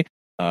thigh.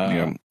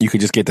 You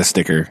could just get the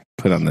sticker,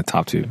 put on the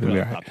top tube.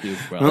 Top tube.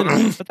 Well,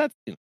 but that's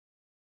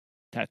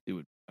tattoo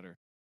would be better.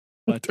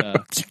 But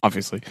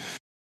obviously.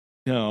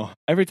 No,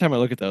 every time I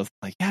look at those,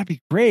 I'm like, yeah, it'd be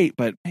great,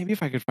 but maybe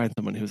if I could find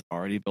someone who's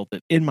already built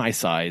it in my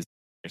size.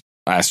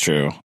 That's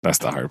true. That's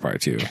the hard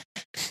part too.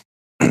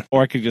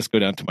 Or I could just go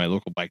down to my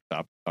local bike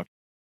shop and talk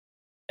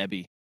to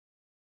Ebby.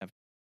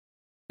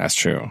 That's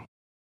true.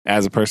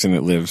 As a person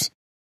that lives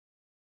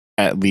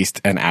at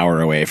least an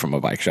hour away from a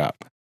bike shop,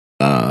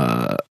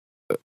 the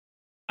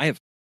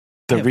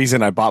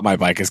reason I bought my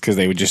bike is because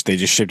they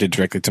just shipped it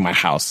directly to my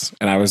house,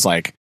 and I was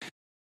like,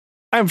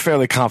 I'm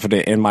fairly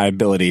confident in my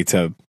ability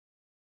to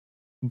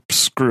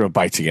screw a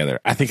bike together.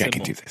 I think I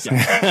can do this.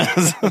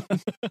 Yeah.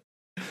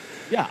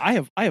 Yeah, I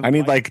have. I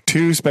need like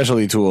 2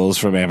 specialty tools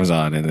from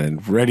Amazon, and then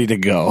ready to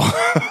go.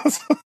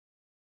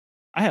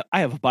 I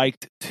have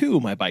biked to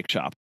my bike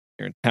shop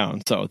here in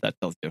town, so that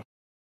tells you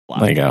a lot.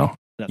 There you go.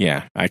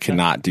 Yeah, I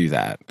cannot do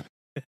that.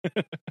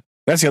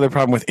 That's the other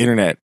problem with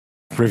internet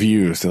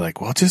reviews. They're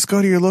like, well, just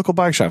go to your local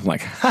bike shop. I'm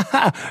like,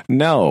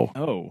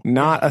 no,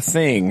 not a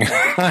thing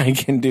I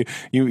can do.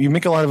 You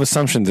make a lot of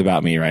assumptions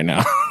about me right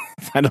now.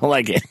 I don't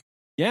like it.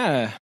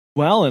 Yeah.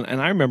 Well,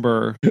 and I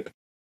remember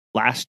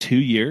last 2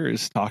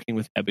 years talking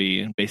with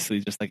Ebby, and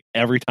basically just like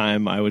every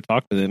time I would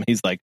talk to him,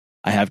 he's like,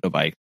 I have no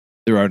bike.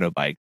 There are no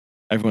bikes.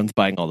 Everyone's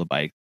buying all the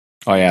bikes.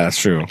 Oh yeah, that's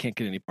true. I can't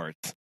get any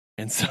parts.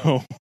 And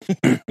so,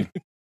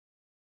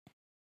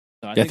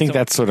 I think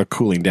that's sort of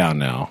cooling down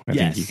now. I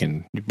think you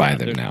can buy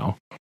them now.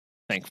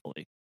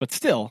 Thankfully. But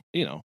still,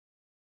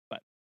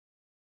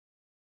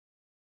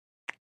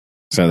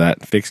 So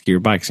that fixed gear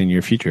bike's in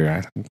your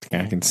future.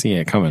 I can see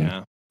it coming.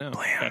 Yeah. No,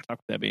 I talk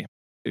with Ebby.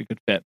 Good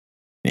fit.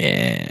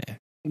 Yeah.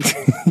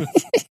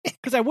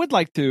 Because I would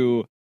like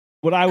to.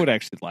 What I would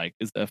actually like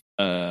is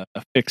a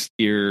fixed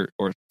gear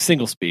or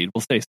single speed.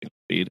 We'll say single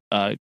speed.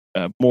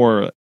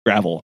 More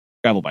gravel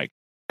bike,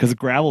 because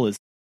gravel is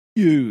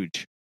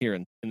huge here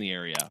in the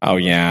area. Oh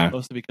yeah,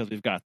 mostly because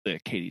we've got the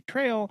Katy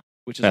Trail,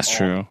 which is that's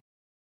true.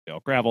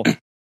 Gravel,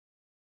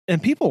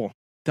 and people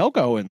they'll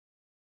go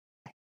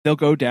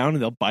down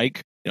and they'll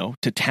bike,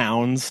 to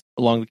towns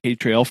along the Katy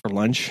Trail for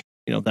lunch.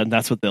 Then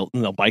that's what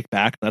they'll bike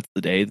back. That's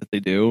the day that they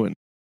do, and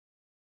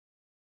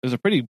there's a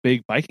pretty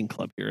big biking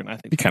club here, and I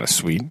think it'd be kind of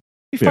sweet.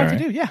 Be fun to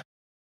do, yeah.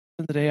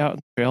 Spend the day out on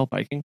the trail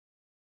biking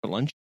for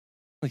lunch.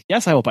 Like,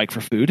 yes, I will bike for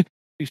food.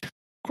 Of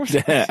course.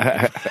 What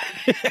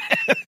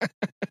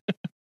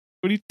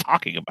are you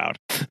talking about?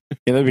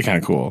 Yeah, that'd be kind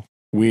of cool.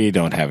 We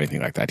don't have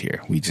anything like that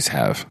here. We just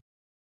have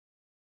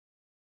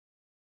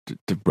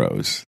the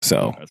bros.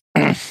 So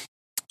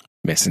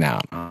missing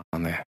out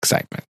on the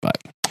excitement, but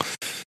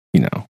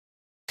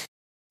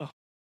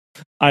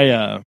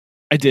I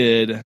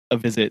did a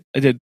visit.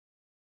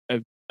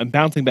 I'm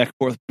bouncing back and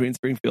forth between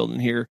Springfield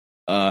and here,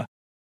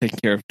 taking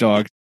care of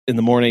dogs in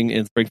the morning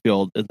in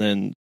Springfield, and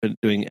then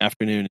doing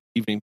afternoon and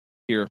evening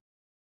here.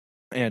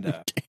 And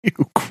ew,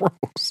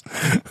 gross.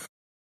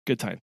 Good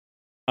time.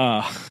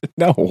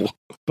 No,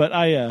 but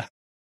I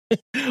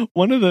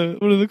one of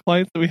the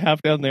clients that we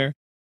have down there,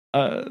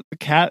 the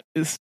cat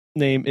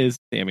name is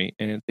Sammy,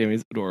 and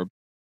Sammy's adorable.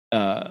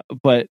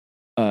 But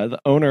the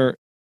owner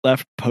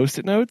left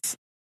Post-it notes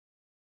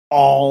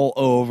all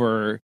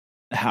over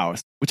the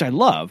house, which I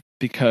love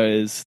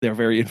because they're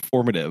very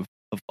informative.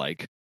 Of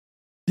like,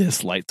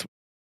 this light,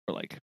 or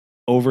like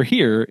over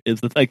here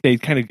is like they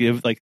kind of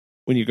give like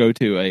when you go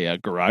to a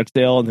garage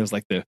sale and there's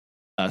like the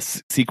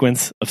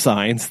sequence of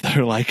signs that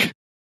are like,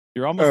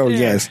 you're almost there.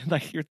 Yes,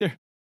 like you're there.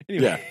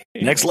 Anyway,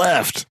 next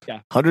left.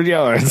 100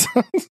 yards.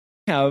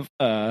 Have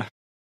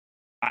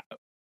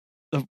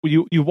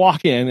you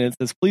walk in and it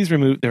says please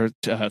remove. There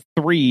are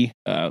 3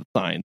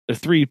 signs. There are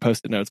 3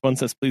 Post-it notes. One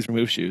says please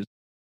remove shoes.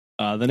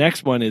 The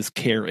next one is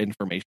care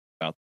information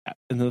about the cat,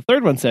 and then the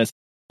third one says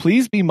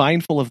please be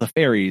mindful of the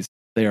fairies.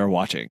 They are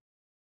watching.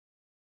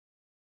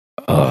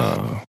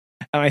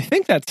 And I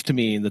think that's to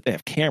mean that they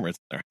have cameras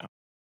in their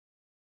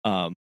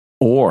house.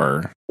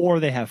 Or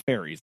they have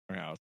fairies in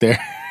their house.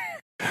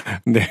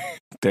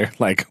 They're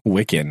like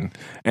Wiccan,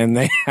 and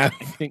they have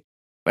I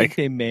think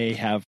they may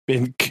have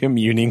been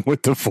communing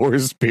with the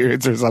forest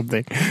spirits or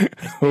something.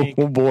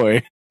 Oh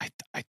boy.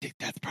 I think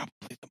that's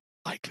probably the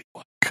likely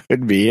one.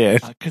 Could be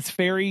it. Because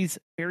fairies,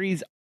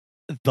 is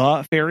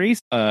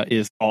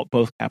all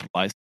both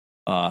capitalized.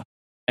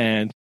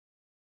 And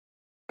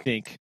I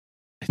think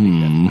that's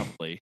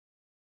probably,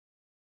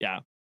 yeah.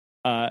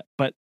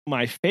 But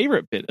my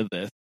favorite bit of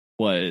this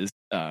was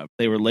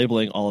they were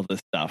labeling all of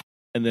this stuff,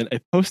 and then I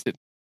posted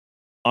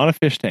on a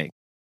fish tank,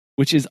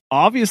 which is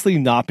obviously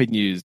not been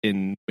used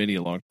in many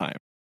a long time.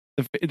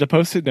 The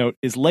post-it note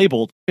is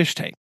labeled fish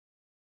tank.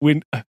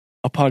 When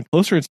upon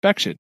closer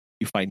inspection,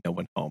 you find no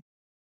one home.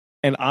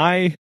 And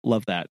I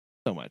love that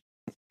so much.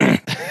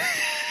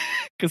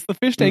 Because the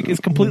fish tank is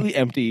completely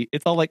empty.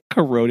 It's all like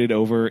corroded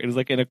over. It was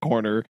like in a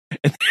corner.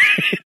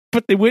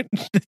 But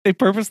they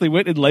purposely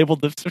went and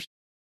labeled the fish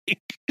tank.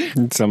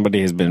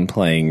 Somebody has been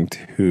playing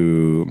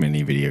too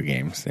many video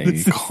games.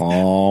 They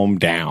calm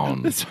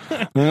down. It's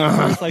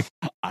like,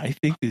 I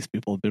think these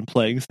people have been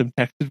playing some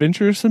text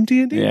adventures, some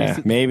D&D. Yeah,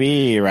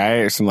 maybe, right?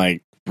 Or some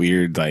like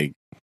weird, like,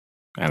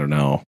 I don't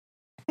know.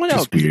 Well, no,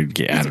 just weird.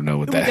 I don't know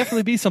what it that would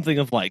definitely be something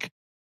of like,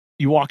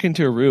 you walk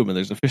into a room and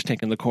there's a fish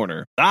tank in the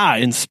corner.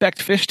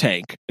 Inspect fish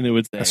tank. And it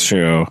would say, that's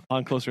true.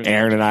 On closer.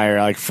 Aaron and I are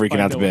like freaking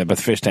out the bed about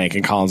the fish tank,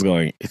 and Colin's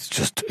going, it's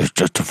just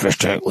a fish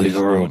tank. Leave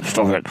the room.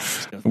 Stop it.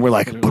 And we're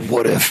like, but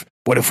what if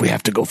we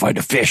have to go find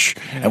a fish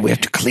and we have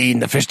to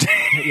clean the fish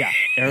tank? Yeah.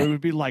 Aaron would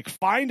be like,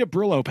 find a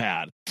Brillo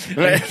pad.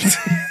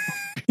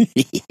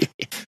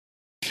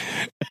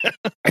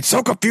 It's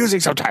so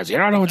confusing sometimes. You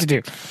don't know what to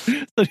do.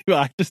 So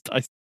I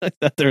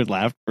sat there and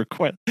laughed for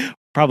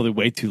probably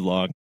way too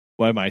long.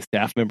 Why my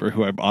staff member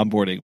who I'm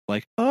onboarding was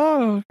like,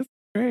 oh, that's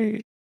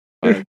great.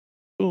 Oh,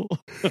 cool.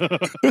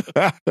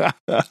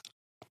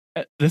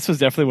 This was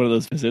definitely one of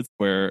those visits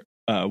where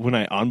when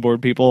I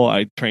onboard people,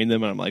 I train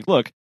them and I'm like,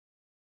 look,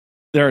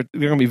 there are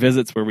going to be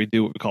visits where we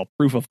do what we call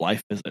proof of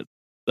life visits.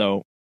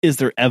 So is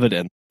there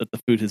evidence that the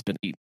food has been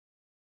eaten?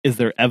 Is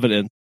there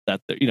evidence that,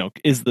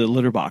 is the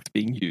litter box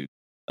being used?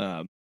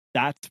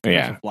 That's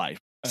proof of life.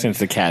 Since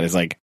the cat is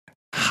like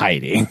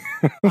hiding,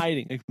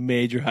 like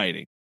major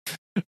hiding.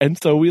 And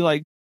so we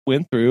like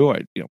went through,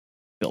 I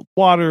filled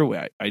water,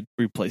 I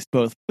replaced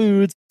both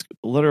foods,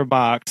 the litter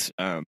box,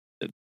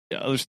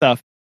 other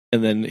stuff.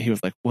 And then he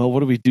was like, well,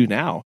 what do we do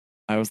now?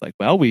 I was like,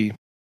 well, we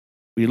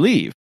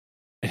leave.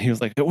 And he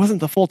was like, it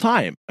wasn't the full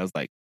time. I was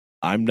like,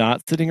 I'm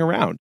not sitting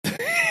around.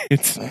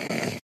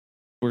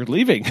 We're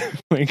leaving.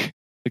 Like,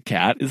 the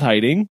cat is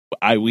hiding.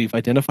 We've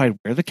identified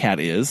where the cat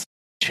is.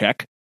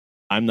 Check.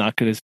 I'm not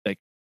going to, like,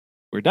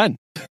 we're done.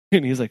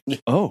 And he's like,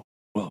 oh,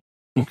 well,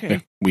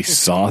 okay. We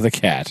saw the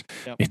cat.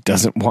 Yep. It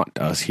doesn't want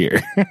us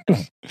here.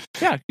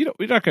 Yeah,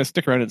 we're not going to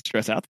stick around and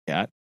stress out the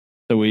cat.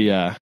 So we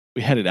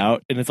headed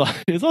out, and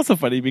it's also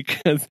funny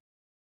because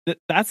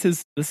this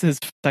is his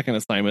second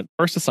assignment.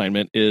 First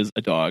assignment is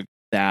a dog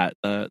that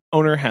the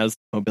owner has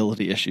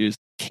mobility issues,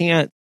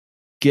 can't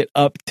get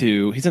up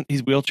to.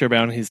 He's wheelchair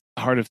bound. He's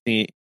hard of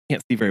seeing,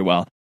 can't see very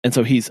well, and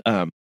so he's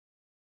when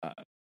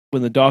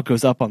the dog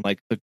goes up on like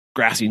the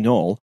grassy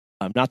knoll,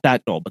 not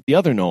that knoll, but the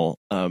other knoll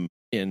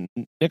in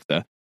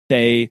Nixa,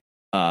 he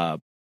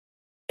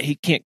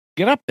can't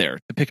get up there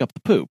to pick up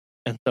the poop.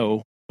 And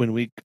so when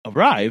we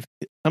arrive,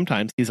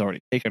 sometimes he's already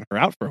taken her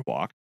out for a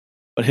walk,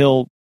 but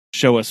he'll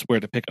show us where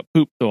to pick up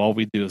poop. So all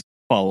we do is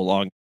follow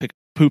along, pick up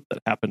poop that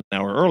happened an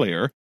hour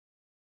earlier.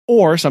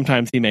 Or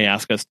sometimes he may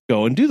ask us to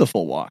go and do the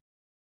full walk.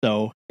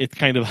 So it's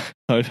kind of,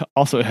 I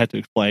also had to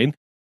explain,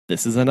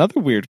 this is another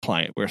weird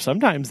client where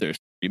sometimes there's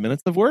 3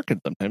 minutes of work and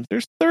sometimes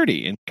there's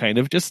 30, and kind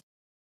of just,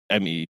 I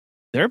mean,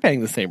 they're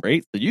paying the same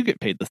rate, so you get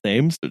paid the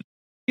same. So,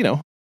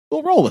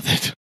 we'll roll with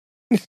it.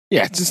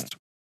 Yeah, just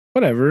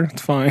whatever.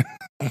 It's fine.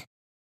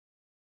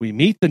 We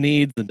meet the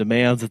needs and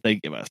demands that they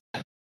give us.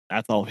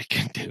 That's all we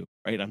can do,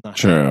 right? I'm not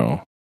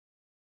true.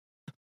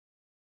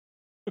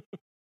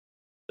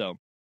 So,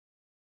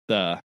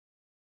 that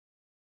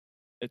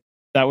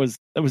was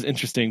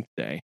interesting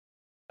today.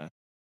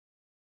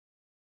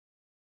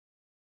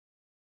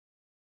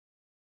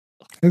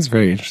 It's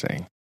very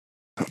interesting.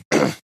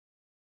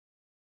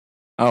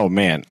 Oh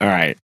man! All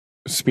right.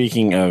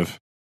 Speaking of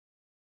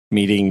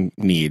meeting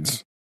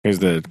needs, here's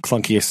the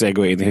clunkiest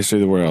segue in the history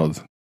of the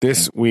world.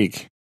 This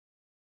week,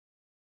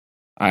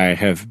 I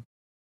have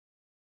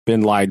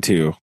been lied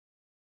to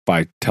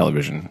by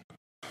television.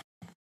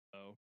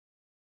 Oh.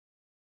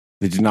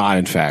 They did not,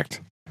 in fact,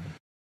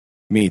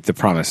 meet the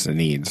promise and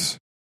needs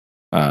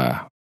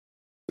of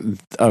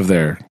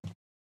their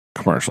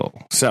commercial.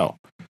 So,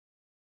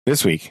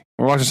 this week,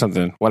 we're watching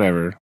something,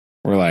 whatever.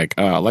 We're like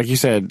you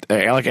said,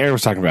 like Aaron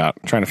was talking about,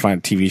 trying to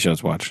find TV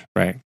shows to watch,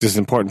 right? This is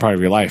an important part of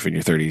your life in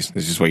your 30s.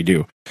 This is just what you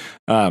do.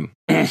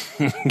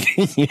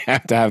 You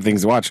have to have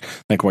things to watch,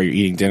 like while you're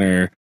eating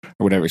dinner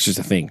or whatever. It's just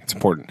a thing. It's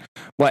important.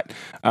 But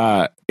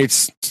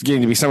it's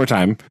getting to be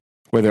summertime.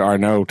 where there are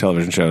no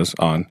television shows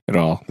on at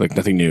all, like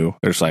nothing new.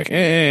 They're just like,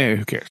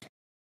 who cares?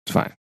 It's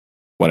fine.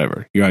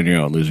 Whatever. You're on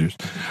your own, losers.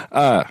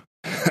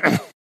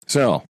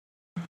 So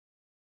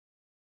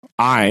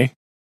I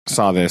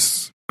saw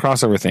this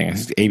crossover thing.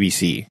 It's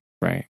ABC,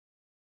 right?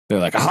 They're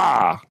like,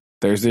 aha,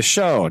 there's this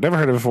show. Never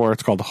heard of it before.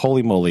 It's called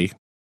Holy Moly.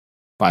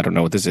 I don't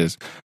know what this is,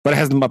 but it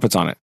has the Muppets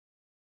on it.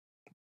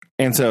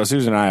 And so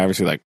Susan and I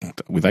obviously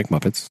we like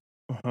Muppets.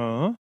 Uh-huh.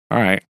 All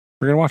right,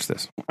 we're going to watch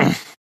this.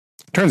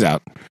 Turns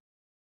out,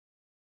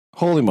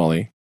 Holy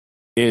Moly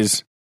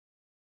is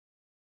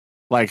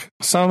like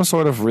some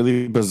sort of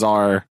really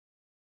bizarre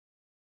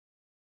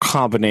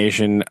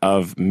combination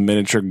of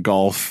miniature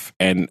golf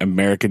and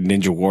American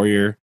Ninja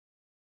Warrior,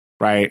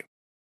 right?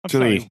 I'm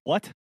sorry,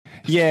 what?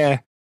 Yeah.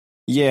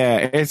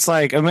 It's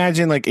like,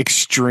 imagine like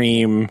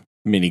extreme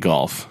mini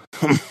golf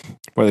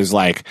where there's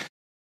like,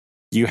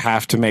 you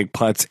have to make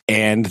putts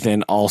and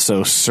then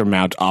also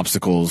surmount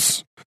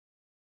obstacles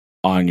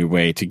on your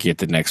way to get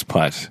the next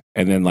putt.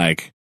 And then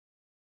like,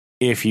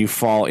 if you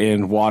fall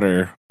in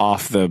water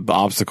off the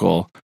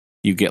obstacle,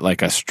 you get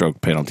like a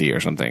stroke penalty or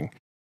something.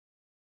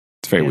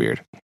 It's very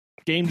weird.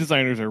 Game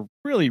designers are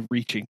really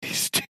reaching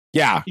these days.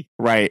 Yeah,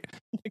 right.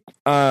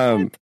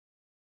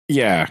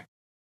 Yeah.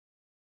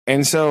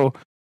 And so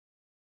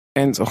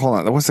hold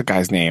on, what's the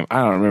guy's name?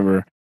 I don't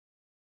remember.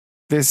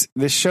 This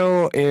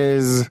show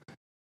is,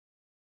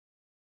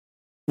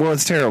 well,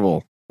 it's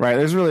terrible, right?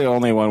 There's really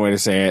only one way to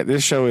say it.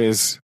 This show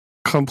is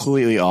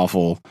completely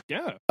awful.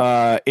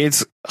 Yeah.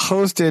 It's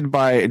hosted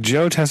by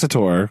Joe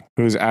Tessitore,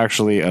 who's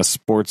actually a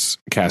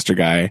sportscaster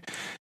guy,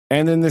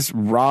 and then this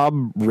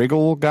Rob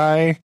Riggle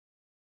guy,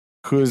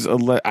 who's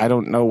I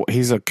don't know,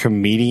 he's a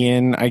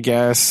comedian, I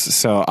guess.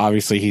 So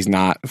obviously he's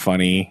not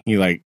funny. He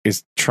like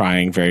is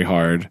trying very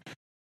hard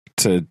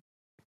to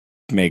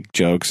make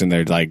jokes, and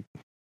they're like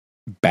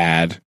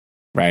bad,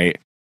 right?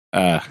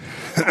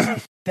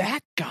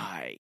 That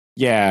guy.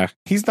 Yeah,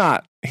 he's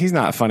not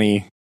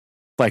funny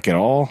like at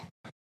all.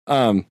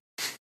 And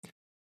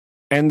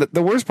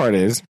the worst part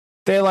is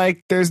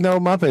there's no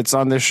Muppets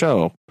on this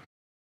show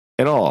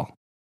at all.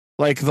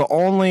 Like the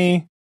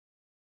only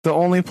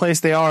place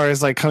they are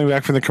is like coming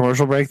back from the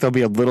commercial break. There'll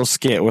be a little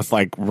skit with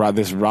like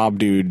this Rob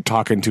dude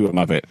talking to a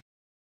Muppet,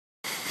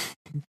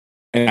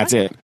 and that's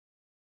it.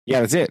 Yeah,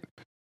 that's it.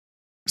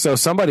 So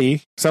somebody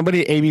at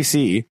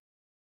ABC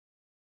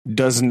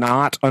does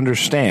not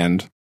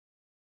understand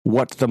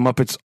what the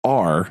Muppets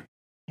are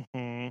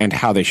and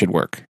how they should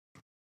work.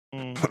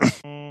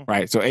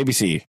 Right. So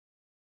ABC,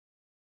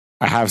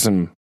 I have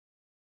some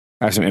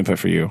input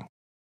for you.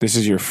 This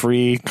is your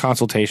free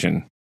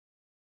consultation.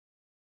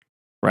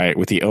 Right,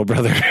 with the O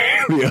Brother,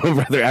 the O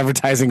Brother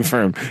advertising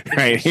firm.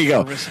 Right, here you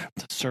go.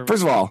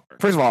 First of all,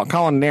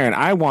 Colin and Aaron,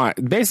 I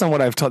want, based on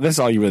what I've told, this is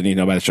all you really need to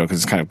know about the show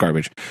because it's kind of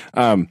garbage.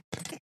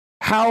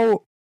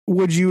 How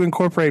would you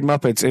incorporate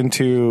Muppets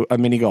into a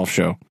mini golf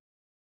show?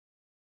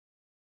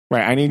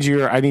 Right, I need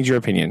your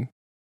opinion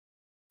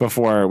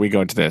before we go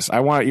into this.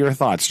 I want your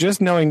thoughts.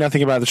 Just knowing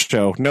nothing about the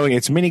show, knowing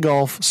it's mini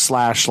golf /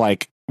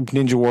 like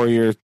Ninja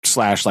Warrior /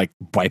 like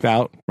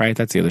Wipeout, right?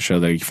 That's the other show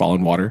that you fall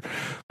in water.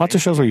 Lots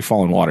of shows where you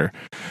fall in water.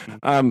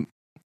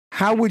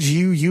 How would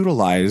you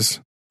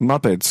utilize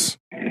Muppets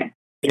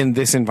in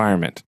this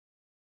environment?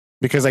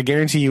 Because I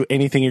guarantee you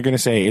anything you're going to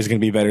say is going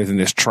to be better than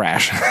this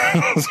trash.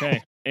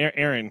 Okay.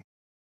 Aaron,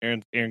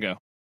 go.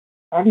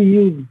 How do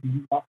you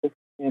use Muppets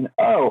in...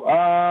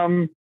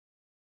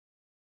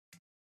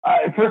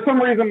 for some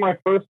reason, my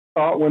first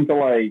thought went to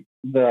like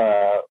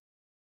the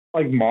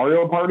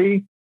Mario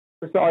Party.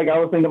 So like I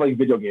was thinking like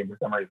video game for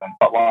some reason,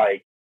 but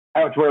like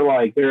how it's where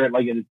like they're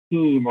like in a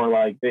team or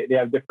like they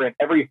have different,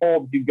 every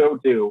hole you go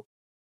to,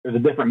 there's a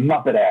different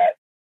Muppet at,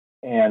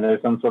 and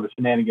there's some sort of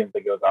shenanigans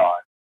that goes on.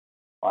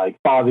 Like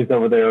Fozzie's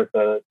over there at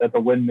the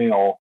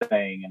windmill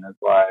thing, and it's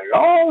like,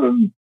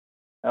 don't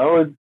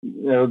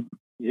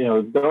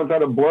try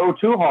to blow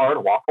too hard,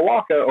 waka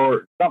waka,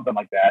 or something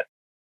like that.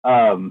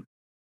 I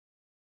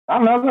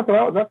don't know.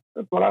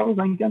 That's what I was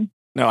thinking.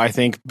 No, I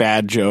think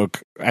bad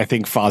joke. I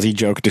think Fozzie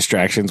joke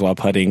distractions while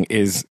putting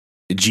is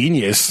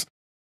genius.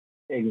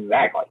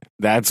 Exactly.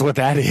 That's what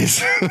that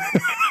is.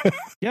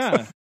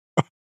 Yeah.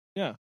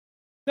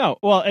 No,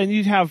 well, and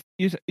you'd have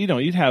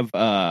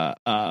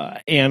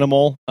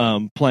Animal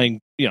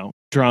playing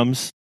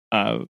drums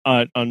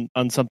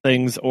on some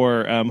things,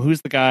 or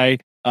who's the guy?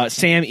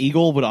 Sam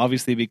Eagle would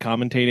obviously be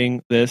commentating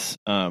this.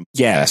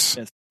 Yes,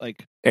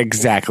 like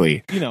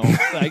exactly.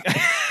 Like.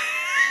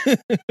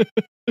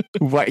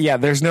 What? Yeah,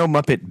 there's no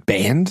Muppet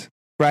band,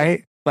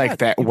 right? Like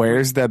that.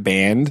 Where's the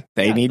band?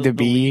 They need to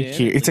be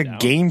here. It's a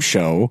game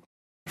show,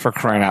 for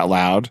crying out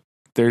loud.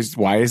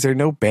 Why is there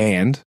no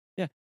band?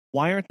 Yeah.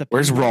 Why aren't the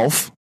Where's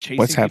Rolf? Chasing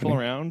What's people happening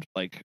around?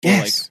 Like,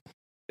 yes. Like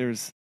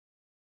there's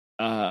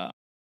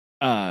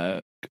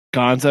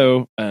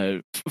Gonzo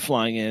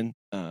flying in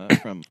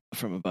from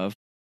above.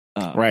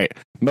 Right.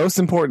 Most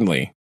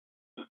importantly,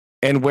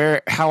 and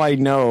how I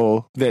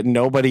know that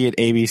nobody at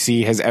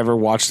ABC has ever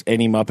watched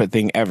any Muppet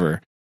thing ever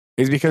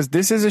is because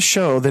this is a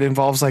show that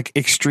involves like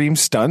extreme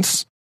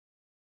stunts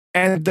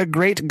and the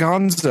great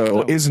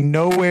Gonzo is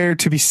nowhere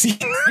to be seen.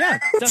 Yeah,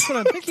 that's what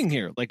I'm thinking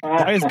here. Like,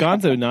 why is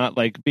Gonzo not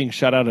like being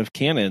shot out of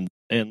cannon?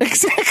 And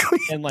Exactly.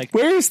 and like,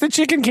 Where is the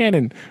chicken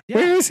cannon? Yeah.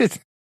 Where is it?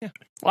 Yeah.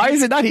 Why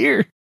is it not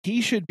here?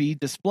 he should be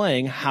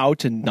displaying how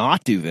to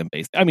not do them.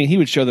 Basically, I mean, he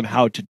would show them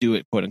how to do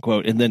it, quote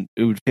unquote, and then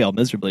it would fail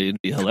miserably and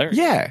be hilarious.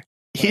 Yeah.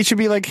 He should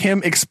be like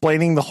him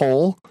explaining the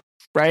whole,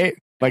 right?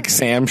 Like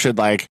Sam should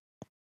like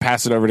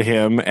pass it over to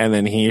him, and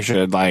then he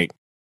should like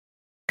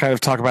kind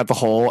of talk about the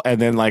whole, and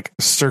then like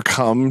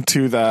succumb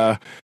to the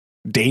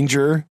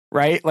danger,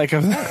 right? Like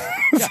of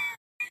Yeah.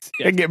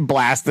 and get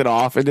blasted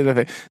off into the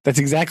thing. That's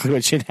exactly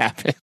what should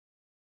happen.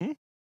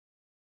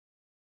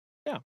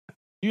 Yeah,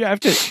 you have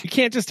to. You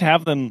can't just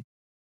have them.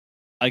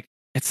 Like,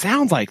 it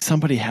sounds like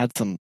somebody had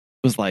some.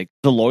 Was like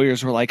the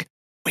lawyers were like,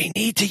 we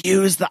need to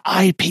use the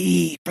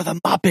IP for the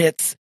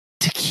Muppets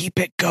to keep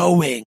it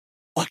going.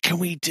 What can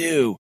we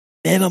do?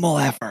 Minimal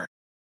effort.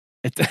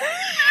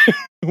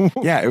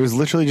 Yeah, it was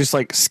literally just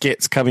like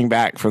skits coming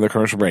back from the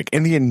commercial break.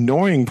 And the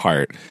annoying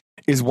part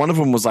is one of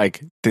them was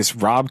like this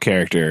Rob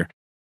character,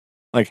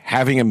 like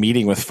having a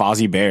meeting with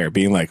Fozzie Bear,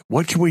 being like,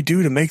 what can we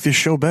do to make this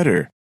show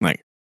better?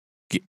 Like,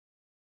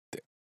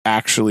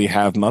 actually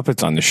have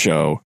Muppets on the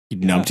show, you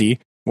numpty.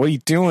 What are you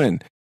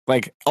doing?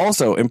 Like,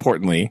 also,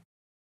 importantly,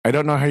 I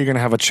don't know how you're going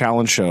to have a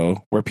challenge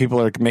show where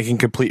people are making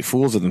complete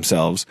fools of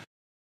themselves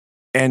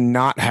and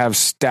not have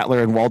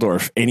Statler and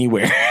Waldorf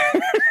anywhere.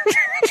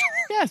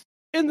 Yes,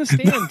 in the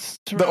stands.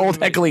 The old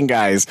heckling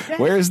guys. Yes.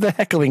 Where's the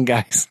heckling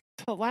guys?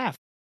 To laugh.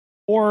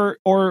 Or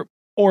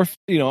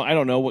you know, I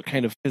don't know what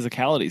kind of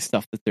physicality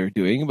stuff that they're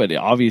doing, but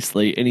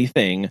obviously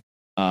anything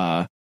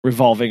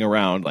revolving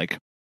around like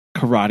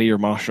karate or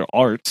martial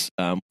arts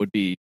would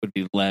be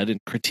led and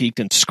critiqued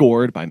and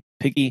scored by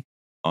Piggy.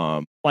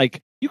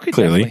 Like, you could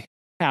Clearly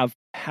definitely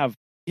have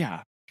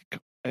yeah.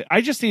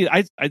 I just see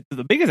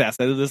the biggest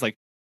asset of this like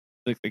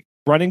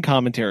running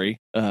commentary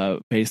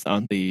based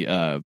on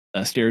the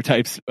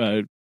stereotypes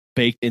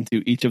baked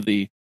into each of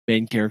the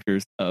main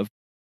characters of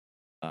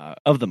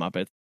the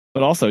Muppets,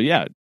 but also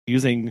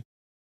using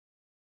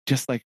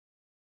just like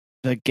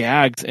the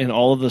gags and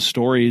all of the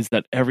stories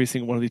that every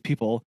single one of these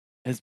people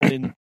has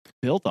been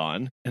built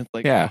on. And it's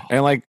like,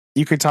 and like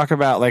you could talk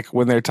about like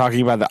when they're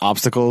talking about the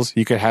obstacles,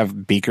 you could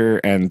have Beaker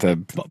and the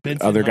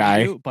Benson, other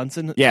guy,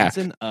 Bunsen.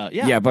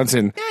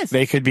 Bunsen. Yes.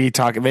 They could be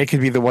talking. They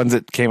could be the ones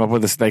that came up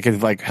with this. They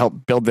could like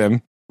help build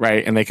them,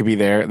 right? And they could be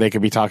there. They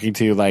could be talking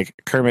to like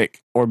Kermit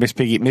or Miss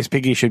Piggy. Miss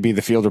Piggy should be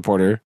the field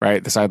reporter,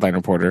 right? The sideline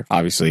reporter,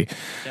 obviously.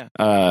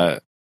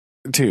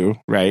 Too,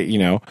 right? You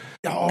know,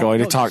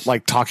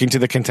 talking to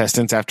the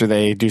contestants after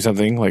they do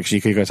something. Like she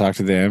could go talk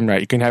to them,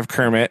 right? You can have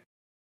Kermit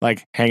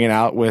like hanging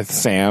out with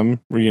Sam,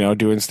 you know,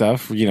 doing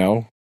stuff, you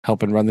know,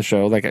 helping run the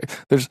show. Like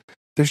there's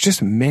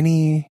just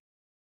many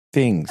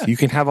things. You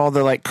can have all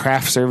the like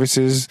craft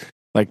services.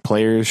 Like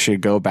players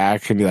should go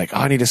back and be like,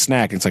 oh, I need a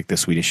snack. It's like the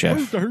Swedish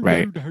Chef,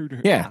 right?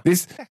 Yeah,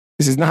 this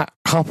is not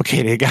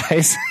complicated,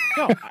 guys.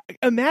 No,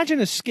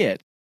 imagine a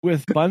skit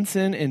with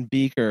Bunsen and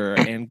Beaker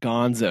and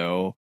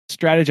Gonzo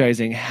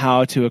strategizing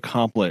how to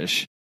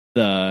accomplish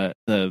the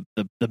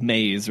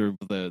maze or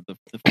the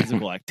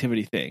physical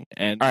activity thing.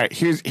 And all right,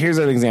 here's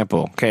an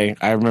example. Okay,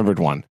 I remembered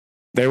one.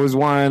 There was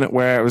one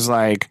where it was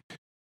like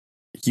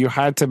you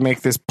had to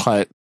make this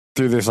putt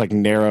through this like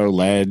narrow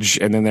ledge,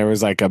 and then there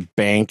was like a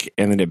bank,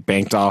 and then it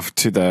banked off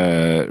to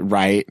the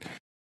right,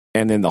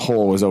 and then the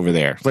hole was over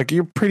there. Like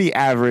your pretty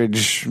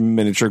average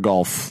miniature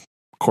golf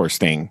course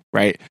thing,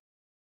 right?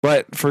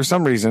 But for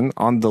some reason,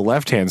 on the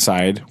left-hand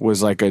side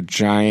was like a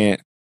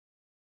giant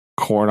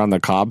corn on the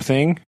cob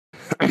thing.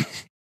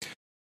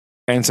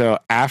 And so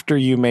after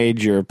you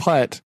made your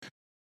putt,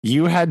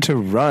 you had to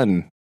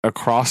run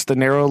across the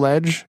narrow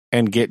ledge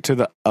and get to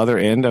the other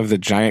end of the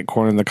giant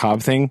corn on the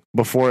cob thing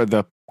before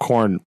the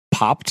corn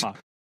popped.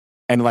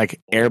 And like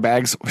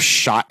airbags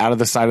shot out of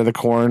the side of the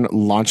corn,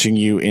 launching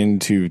you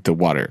into the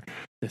water.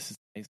 This is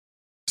amazing.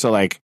 So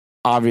like,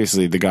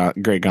 obviously the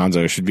great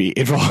Gonzo should be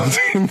involved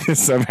in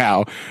this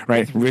somehow,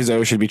 right?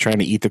 Rizzo should be trying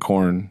to eat the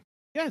corn.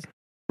 Yes.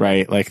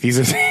 Right? Like these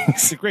are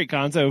things. The great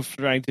Gonzo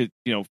trying to,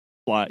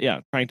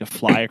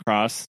 fly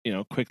across,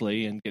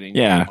 quickly and getting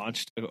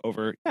launched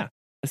over. Yeah.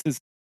 This is.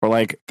 Or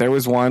like there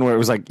was one where it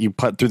was like you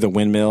putt through the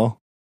windmill,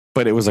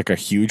 but it was like a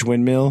huge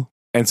windmill.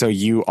 And so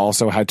you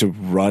also had to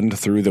run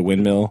through the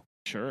windmill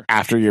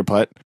after your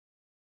putt.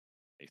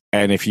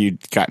 And if you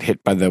got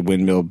hit by the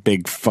windmill,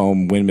 big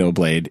foam windmill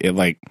blade, it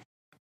like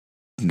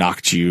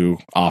knocked you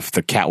off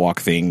the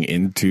catwalk thing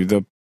into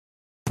the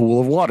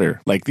pool of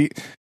water. Like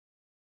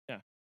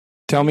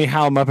tell me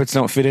how Muppets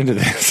don't fit into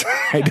this.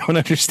 I don't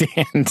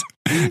understand.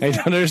 I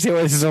don't understand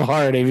why this is so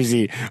hard,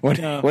 ABC.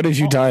 What have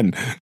you done?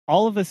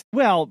 All of this,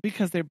 well,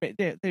 because they're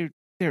again,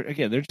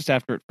 they're just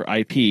after it for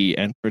IP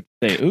and for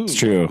say, ooh. It's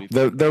true.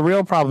 The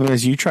real problem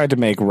is you tried to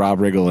make Rob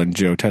Riggle and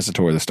Joe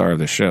Tessitore the star of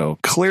the show.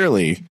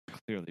 Clearly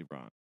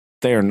wrong.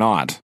 They are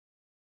not.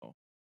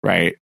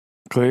 Right?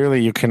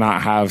 Clearly you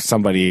cannot have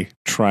somebody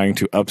trying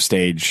to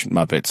upstage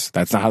Muppets.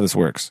 That's not how this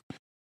works.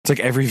 It's like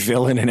every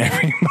villain in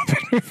every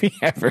Muppet movie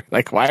ever.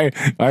 Like why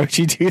would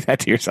you do that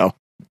to yourself?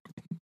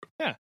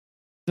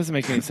 doesn't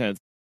make any sense.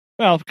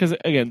 Well, because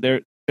again,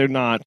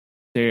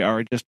 they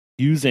are just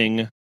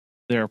using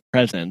their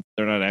presence.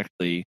 They're not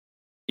actually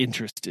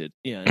interested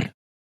in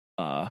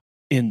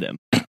them.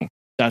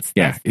 That's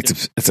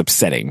it's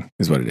upsetting,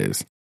 is what it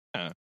is.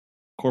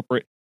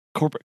 Corporate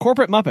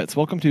Muppets.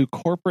 Welcome to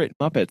Corporate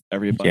Muppets,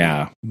 everybody.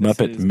 Yeah,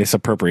 Muppet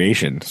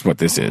misappropriation is what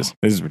this is.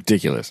 This is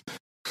ridiculous.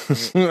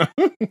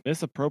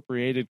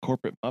 Misappropriated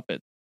corporate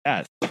Muppets.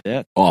 Yes,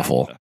 that's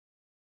awful.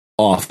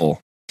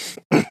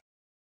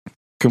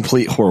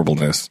 Complete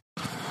horribleness.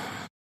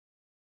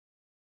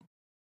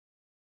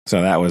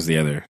 So that was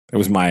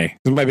my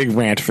big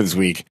rant for this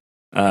week.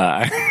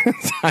 I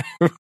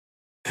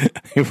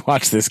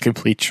watched this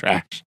complete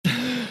trash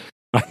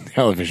on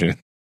television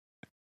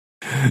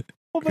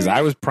because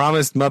I was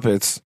promised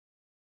Muppets.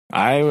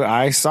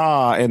 I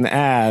saw in the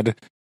ad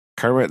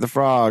Kermit the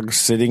Frog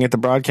sitting at the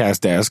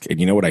broadcast desk, and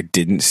you know what I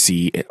didn't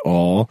see at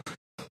all?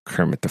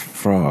 Kermit the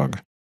Frog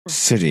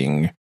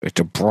sitting at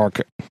the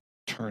broadcast.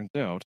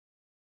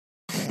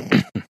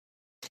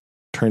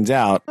 Turns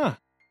out,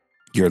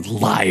 you're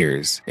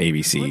liars,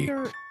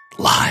 ABC.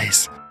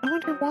 Lies. I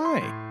wonder why.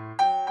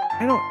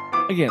 I don't.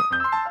 Again,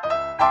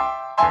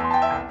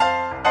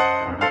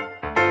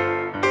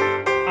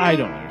 I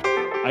don't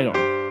understand. I don't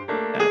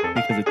know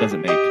because it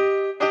doesn't make.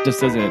 It just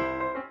doesn't.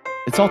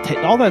 It's all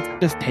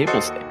that's just table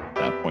stakes at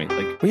that point.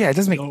 Like, well, yeah, it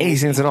doesn't make any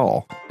sense at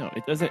all. No,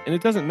 it doesn't, and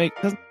it doesn't make.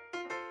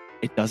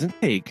 It doesn't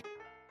take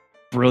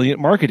brilliant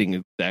marketing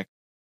exec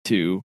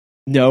to.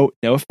 No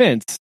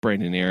offense,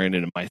 Brandon, Aaron,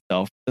 and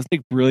myself. It doesn't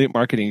take brilliant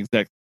marketing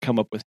exec to come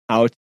up with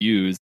how to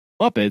use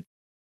Muppets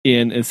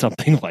in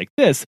something like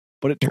this.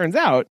 But it turns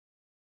out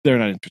they're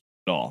not interested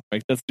at all.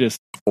 Right? That's just.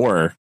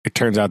 Or it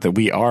turns out that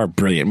we are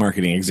brilliant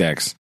marketing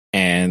execs,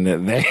 and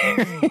they.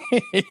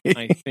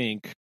 I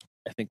think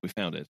we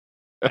found it.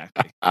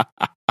 Exactly.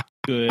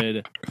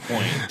 Good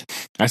point.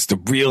 That's the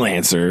real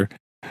answer.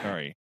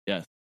 Sorry.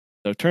 Yes.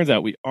 So it turns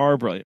out we are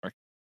brilliant marketing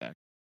execs.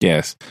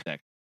 Yes.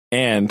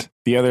 And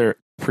the other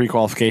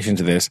pre-qualification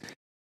to this,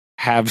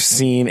 have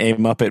seen a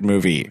Muppet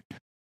movie.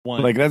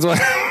 One. Like, that's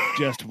what.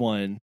 Just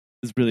one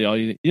is really all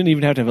you need. You didn't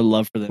even have to have a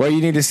love for them. Well,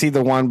 you need to see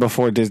the one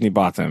before Disney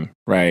bought them,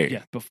 right?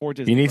 Yeah, before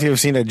Disney. You need to have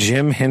seen a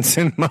Jim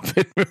Henson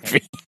Muppet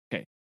movie.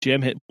 Okay.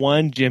 Jim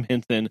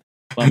Henson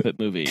Muppet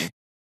movie.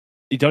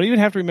 You don't even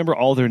have to remember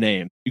all their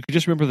names. You could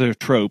just remember their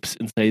tropes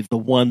and say the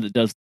one that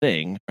does the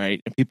thing,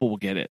 right? And people will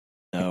get it.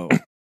 No.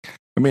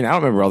 I mean, I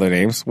don't remember all their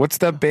names. What's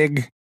the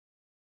big,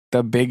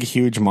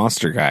 huge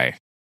monster guy?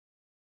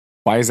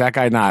 Why is that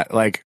guy not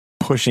like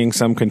pushing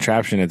some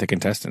contraption at the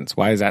contestants?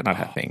 Why is that not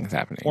happening?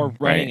 Or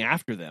running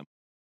after them,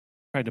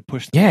 trying to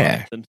push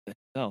them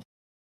themselves.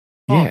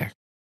 Yeah.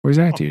 Where's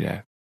that dude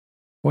at?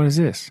 What is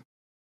this?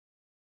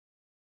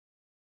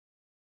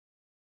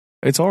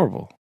 It's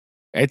horrible.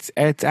 It's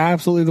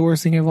absolutely the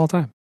worst thing of all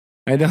time.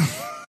 I don't.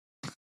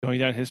 Going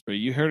down history,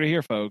 you heard it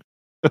here, folks.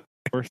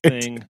 Worst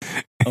thing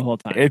of all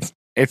time.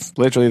 It's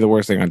literally the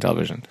worst thing on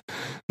television.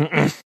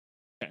 Okay.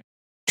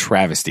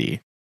 Travesty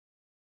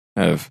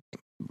of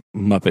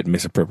Muppet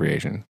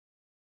misappropriation.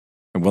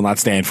 I will not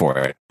stand for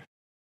it.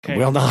 Okay. I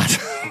will not.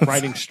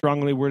 Writing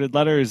strongly worded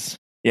letters.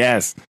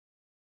 Yes. I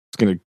was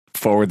going to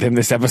forward them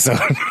this episode.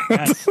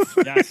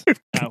 Yes.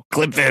 Now,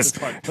 clip this.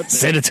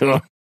 Send it to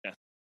them. Yes.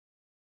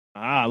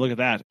 Look at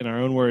that. In our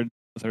own words,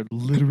 with our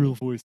literal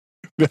voice.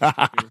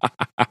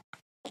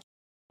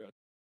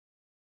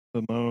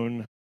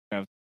 Bemoan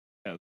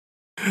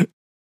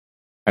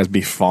has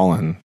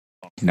befallen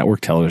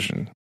network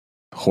television.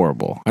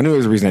 Horrible. I knew there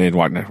was a reason I didn't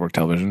watch network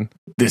television.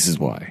 This is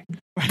why.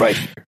 Right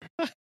here.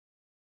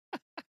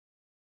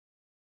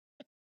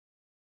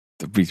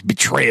 The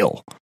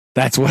betrayal.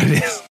 That's what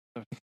it is.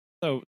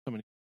 So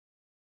many.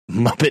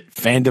 Muppet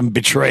fandom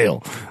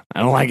betrayal. I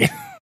don't like it.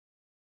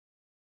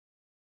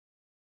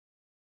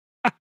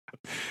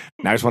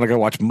 Now I just want to go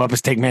watch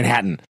Muppets Take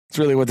Manhattan. That's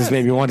really what this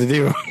made me want to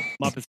do.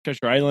 Muppets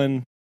Treasure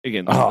Island.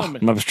 Again.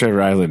 Muppets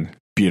Treasure Island.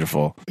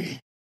 Beautiful.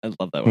 I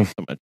love that one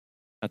so much.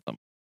 That's I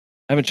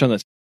haven't shown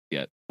this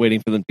yet.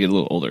 Waiting for them to get a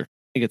little older. I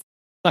think it's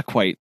not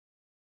quite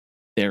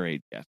their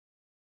age yet.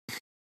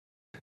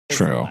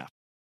 True.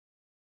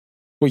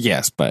 Well,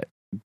 yes, but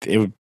they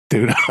would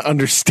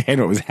understand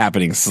what was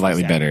happening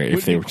slightly better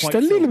if they were just a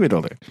little bit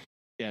older.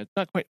 Yeah, it's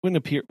not quite. Wouldn't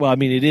appear. Well, I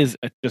mean, it is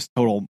just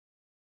total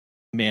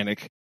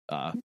manic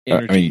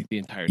energy the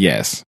entire time.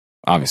 Yes,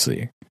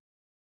 obviously.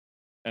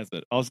 As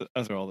are all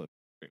the.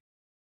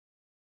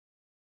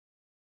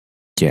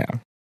 Yeah.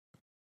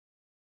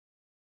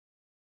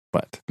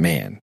 But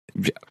man,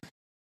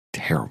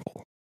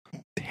 terrible.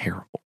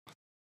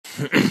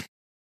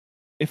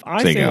 If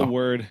I say the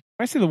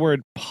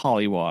word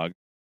pollywog,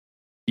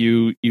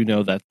 you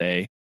know that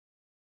they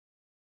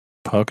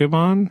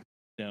Pokemon?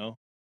 No.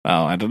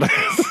 Oh, I don't know.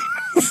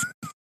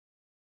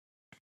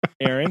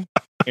 Aaron,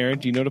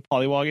 do you know what a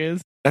pollywog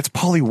is? That's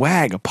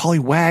Poliwag. A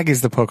Poliwag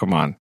is the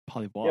Pokemon.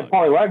 Pollywog. Yeah,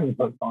 Poliwag is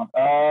the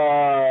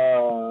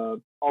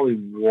Pokemon.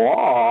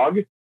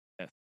 Pollywog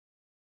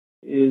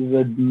is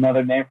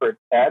another name for a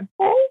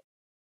tadpole?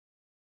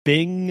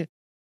 Bingo.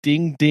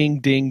 Ding, ding,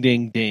 ding,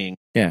 ding, ding.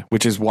 Yeah,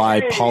 which is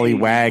why Hey.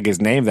 Pollywag is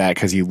named that,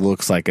 because he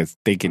looks like a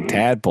thinking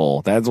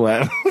tadpole. That's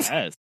what.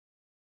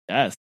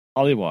 Yes,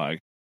 Pollywog.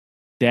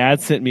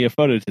 Dad sent me a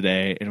photo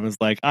today and was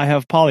like, I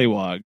have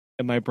Pollywog.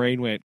 And my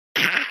brain went,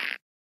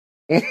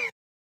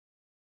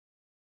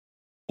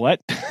 what?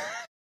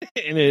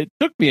 And it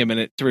took me a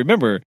minute to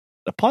remember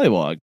the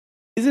Pollywog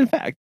is, in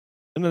fact,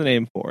 another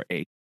name for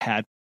a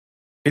tadpole.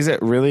 Is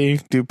it really?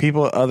 Do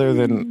people other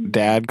than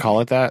Dad call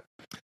it that?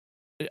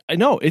 I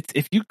know it's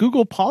if you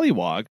Google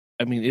Pollywog,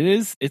 I mean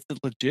it's a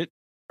legit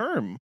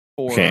term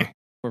for Okay.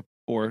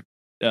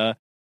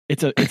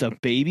 it's a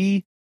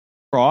baby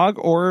frog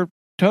or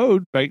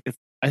toad, right?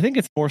 I think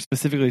it's more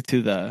specifically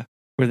to the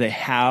where they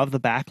have the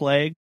back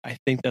leg. I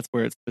think that's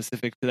where it's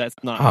specific to. That's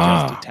not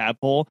just a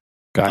tadpole.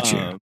 Got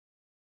you.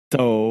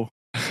 So,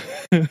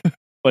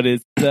 but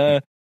it's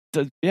the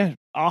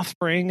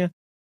offspring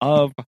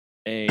of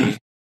a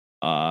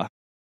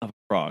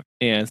frog,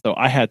 and so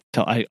I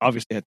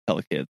obviously had to tell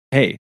the kids,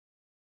 hey,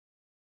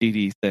 Dee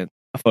Dee sent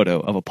a photo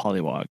of a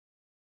Pollywog.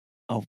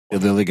 Oh, They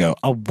literally go,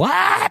 "Oh,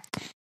 what?"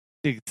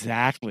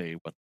 exactly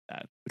what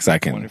that. Because I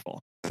can,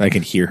 Wonderful. I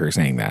can hear her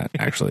saying that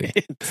actually.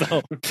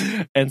 so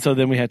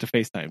then we had to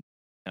FaceTime.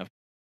 Have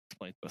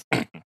explained to us.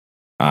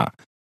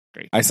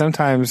 Great. I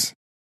sometimes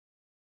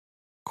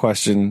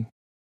question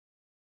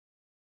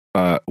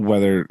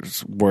whether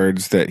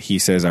words that he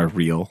says are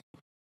real,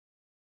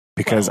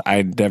 because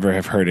I never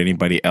have heard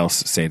anybody else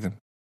say them.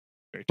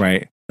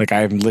 Right? Like,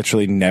 I've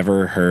literally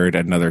never heard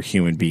another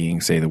human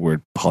being say the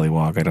word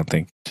Pollywog, I don't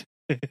think.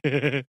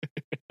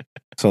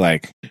 So,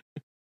 like,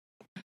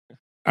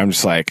 I'm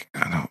just like,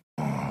 I don't.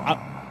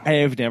 I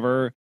have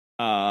never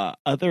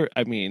other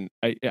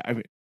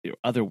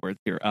words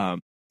here.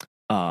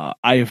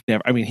 I have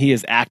never. I mean, he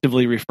has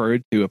actively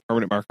referred to a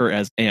permanent marker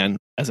as a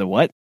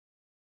what?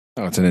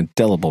 Oh, it's an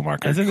indelible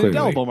marker. As an clearly.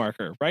 indelible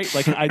marker, right?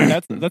 Like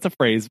that's a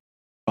phrase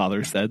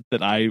Father said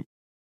that I.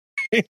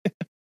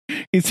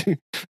 He's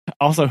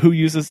also who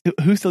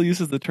still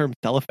uses the term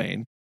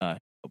cellophane?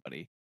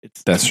 Nobody.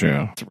 That's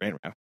true. It's ran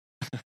around.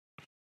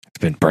 It's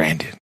been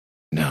branded.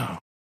 No.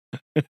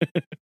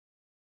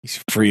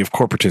 He's free of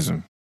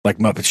corporatism, like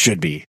Muppets should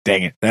be.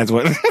 Dang it. That's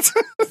what.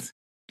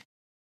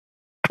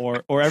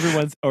 or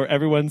everyone's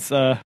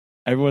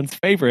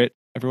favorite.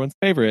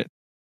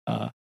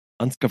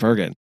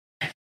 Unskavergen.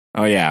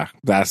 Oh yeah,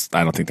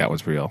 I don't think that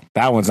was real.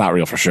 That one's not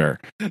real for sure.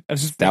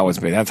 That's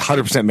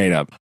 100% made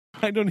up.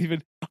 I don't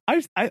even.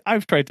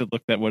 I've tried to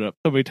look that one up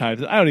so many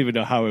times. I don't even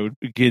know how it would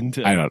begin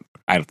to. I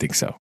don't think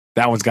so.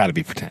 That one's got to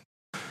be pretend.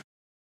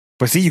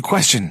 But see, you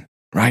question,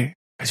 right?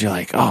 Because you're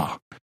like, oh,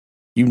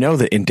 you know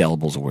that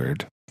indelible's a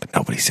word, but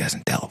nobody says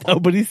indelible.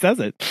 Nobody says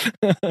it.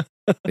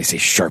 They say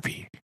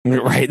Sharpie,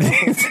 right?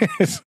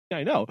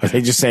 I know. Or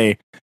they just say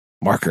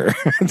marker.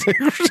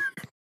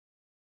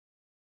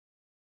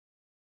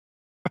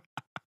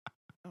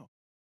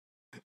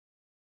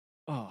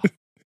 Oh.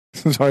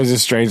 It's always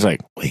this strange,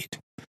 like, wait,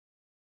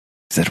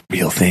 is that a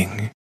real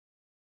thing?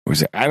 Or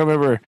is it? I don't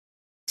remember.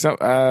 So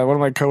one of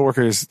my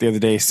coworkers the other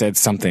day said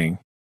something,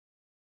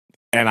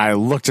 and I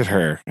looked at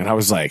her, and I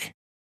was like,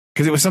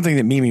 because it was something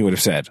that Mimi would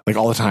have said, like,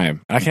 all the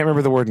time. And I can't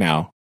remember the word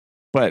now,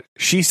 but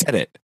she said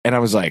it, and I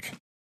was like,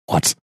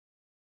 what?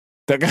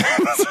 That guy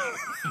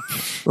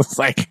was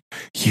like,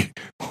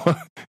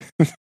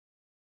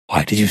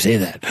 why did you say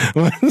that?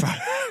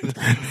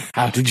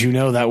 How did you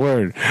know that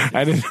word?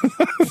 I didn't.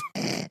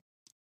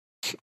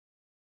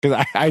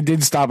 Because I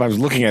did stop. I was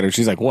looking at her.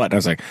 She's like, what? And I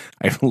was like,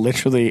 I've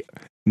literally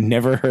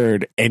never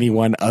heard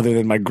anyone other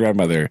than my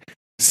grandmother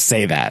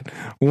say that.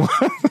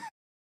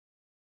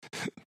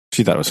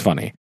 She thought it was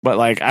funny. But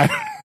like, I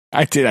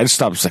did. I just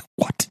stopped. I was like,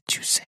 what did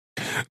you say?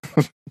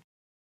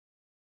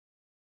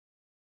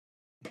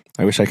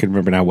 I wish I could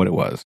remember now what it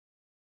was.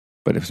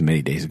 But it was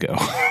many days ago.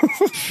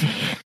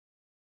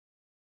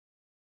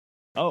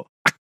 Oh.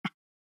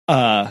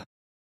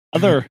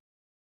 Other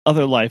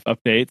life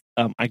updates.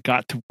 I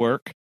got to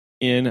work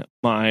in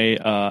my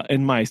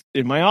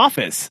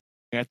office.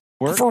 I got to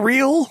work For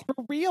real?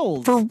 For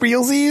reals. For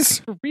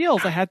realsies? For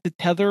reals. I had to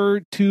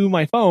tether to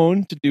my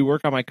phone to do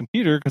work on my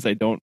computer because I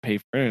don't pay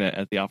for internet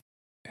at the office.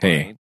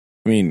 Hey,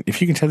 I mean, if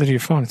you can tether to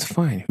your phone, it's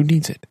fine. Who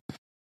needs it?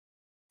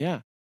 Yeah.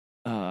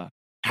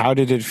 How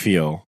did it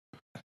feel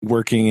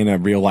working in a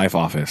real life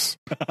office?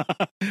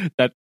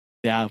 My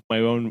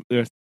own.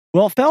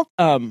 Well,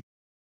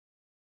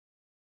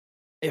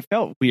 it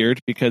felt weird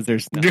because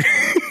there's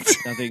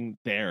nothing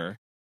there.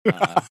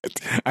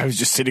 I was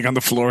just sitting on the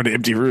floor in an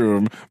empty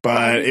room,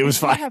 but it was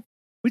fine.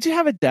 We did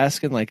have a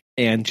desk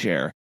and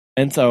chair,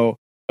 and so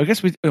I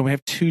guess we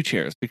have two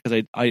chairs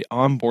because I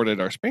onboarded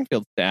our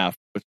Springfield staff.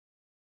 Which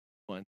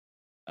one?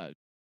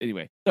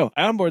 Anyway, so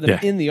I onboarded them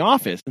in the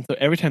office, and so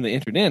every time they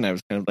entered in, I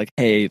was kind of like,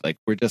 "Hey, like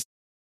we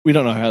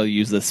don't know how to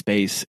use this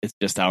space. It's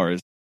just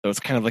ours." So it's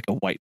kind of like a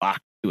white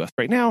box to us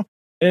right now,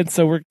 and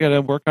so we're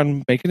gonna work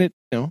on making it,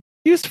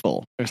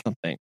 useful or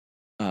something.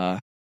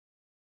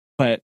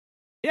 But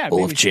yeah,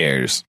 full of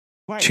chairs,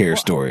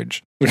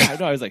 storage. I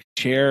know. I was like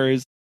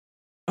chairs.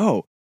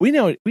 Oh, we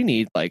know we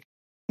need like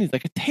needs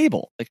like a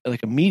table,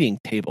 like a meeting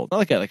table, not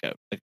like a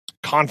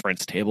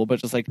conference table, but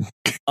just like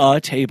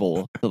a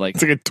table to like.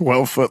 It's like a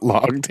 12-foot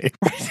long table.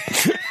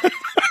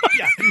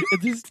 Yeah,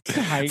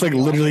 it's like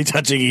literally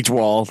touching each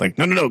wall. Like,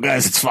 no,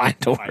 guys, it's fine.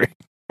 Don't worry.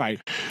 Right.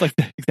 Like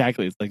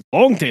exactly. It's like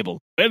long table,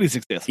 very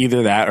successful.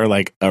 Either that or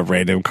like a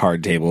random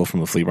card table from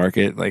the flea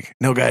market. Like,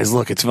 no, guys,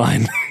 look, it's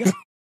fine.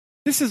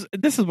 This is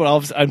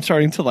what I'm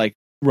starting to like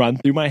run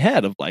through my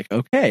head of like,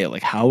 okay,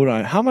 like how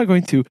am I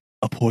going to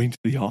appoint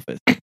the office?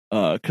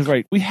 Because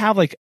right, we have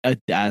like a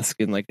desk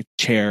and like a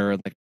chair and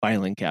like a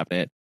filing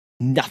cabinet,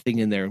 nothing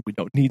in there. We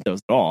don't need those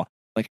at all.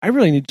 Like, I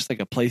really need just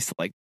like a place to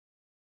like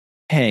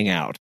hang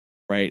out,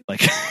 right?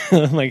 Like,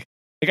 like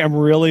I'm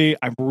really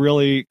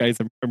guys.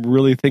 I'm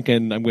really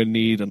thinking I'm going to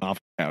need an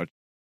office couch.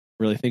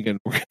 I'm really thinking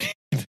we're going to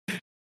need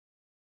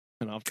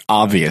an office.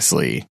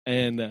 Obviously, couch.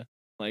 And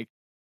like,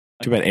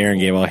 too bad Aaron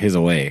gave all his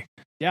away.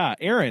 Yeah,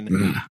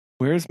 Aaron,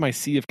 where's my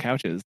sea of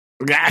couches?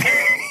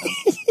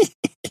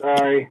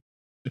 Sorry,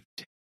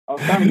 I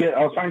was trying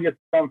to get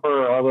some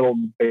for our little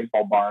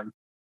baseball barn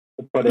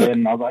to put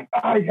in. I was like,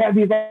 I had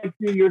these like a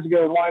few years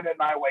ago. Why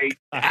didn't I wait?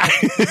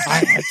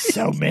 I had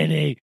so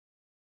many.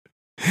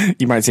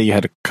 You might say you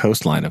had a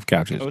coastline of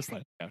couches.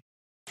 Coastline of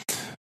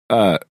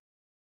couches.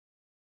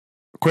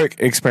 Quick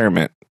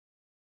experiment.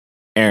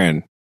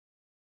 Aaron,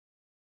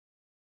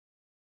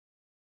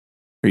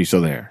 are you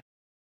still there?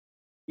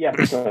 Yeah.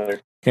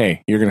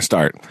 Okay, you're going to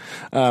start.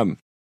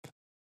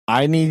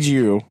 I need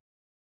you.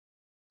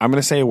 I'm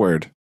going to say a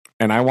word,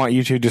 and I want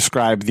you to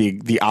describe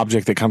the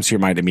object that comes to your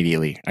mind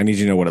immediately. I need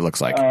you to know what it looks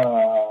like.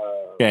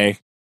 Okay.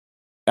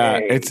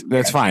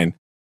 That's fine.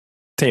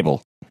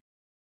 Table.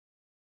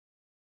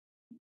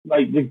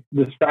 Like,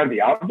 describe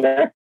the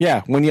object?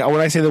 Yeah. When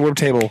I say the word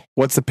table,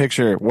 what's the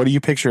picture? What do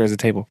you picture as a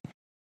table?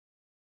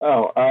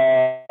 Oh,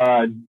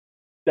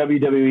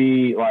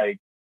 WWE like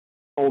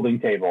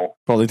folding table.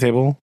 Folding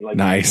table. Like,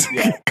 nice.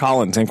 Yeah.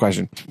 Colin, same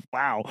question.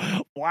 Wow.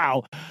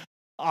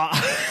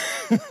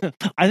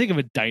 I think of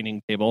a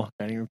dining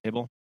room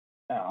table.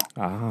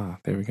 Oh.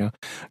 There we go.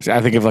 So I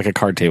think of like a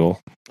card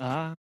table.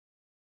 Yeah.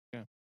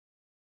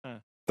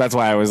 That's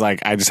why I was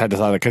like, I just had to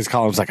thought because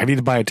Colin was like, I need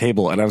to buy a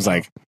table, and I was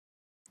like,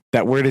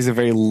 that word is a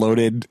very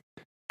loaded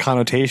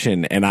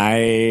connotation, and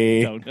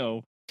I don't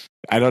know.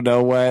 I don't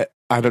know what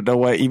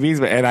he means,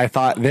 and I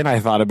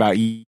thought about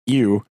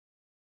you,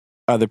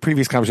 the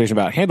previous conversation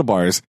about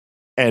handlebars,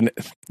 and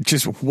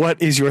just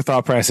what is your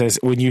thought process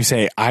when you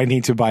say I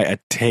need to buy a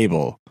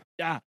table?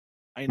 Yeah,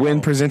 I know.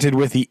 When presented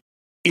with the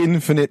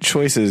infinite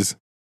choices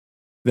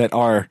that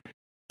are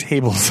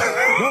tables.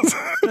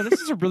 No,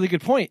 this is a really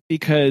good point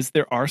because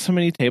there are so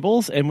many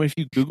tables, and if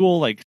you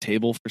Google like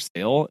table for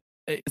sale,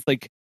 it's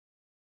like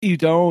you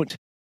don't,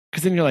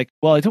 because then you're like,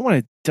 well, I don't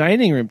want a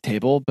dining room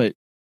table, but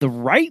the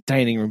right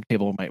dining room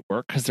table might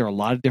work because there are a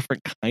lot of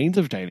different kinds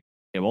of dining room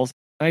tables.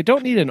 And I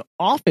don't need an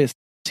office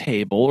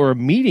table or a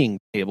meeting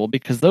table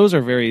because those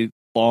are very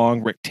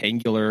long,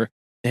 rectangular.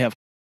 They have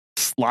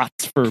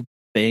slots for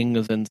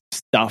things and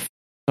stuff.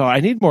 So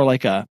I need more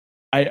like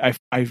I've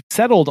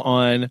settled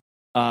on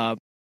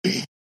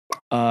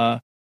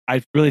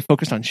I've really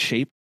focused on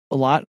shape a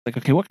lot. Like,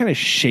 okay, what kind of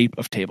shape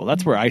of table?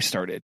 That's where I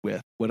started with.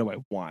 What do I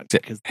want?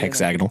 Because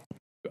hexagonal.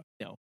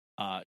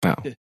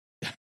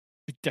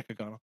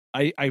 Decagonal.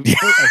 I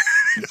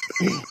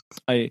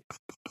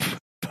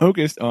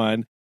focused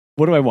on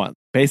what do I want.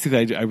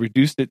 Basically, I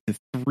reduced it to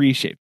 3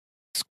 shapes: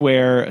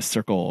 square, a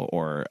circle,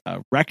 or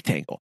a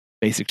rectangle.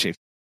 Basic shapes.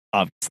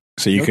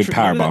 So you could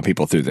powerbomb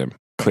people through them.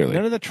 Clearly,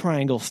 none of the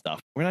triangle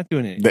stuff. We're not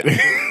doing it. Right?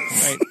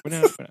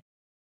 We're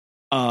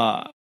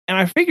not. And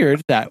I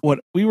figured that what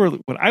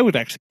I would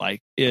actually like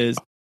is,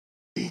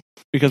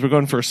 because we're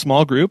going for a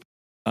small group,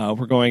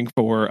 we're going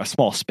for a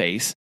small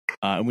space,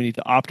 and we need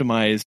to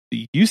optimize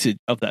the usage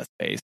of that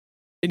space.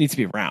 It needs to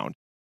be round,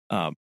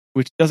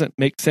 which doesn't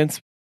make sense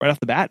right off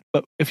the bat.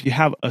 But if you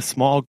have a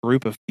small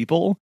group of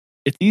people,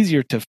 it's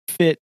easier to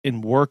fit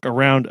and work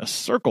around a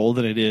circle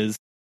than it is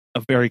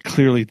a very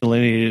clearly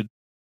delineated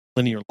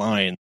linear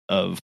line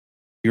of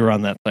you're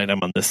on that side,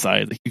 I'm on this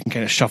side. Like, you can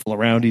kind of shuffle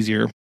around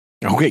easier.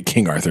 Okay,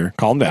 King Arthur,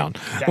 calm down.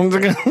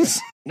 Exactly.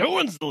 No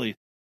one's the least.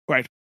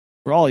 Right.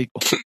 We're all equal.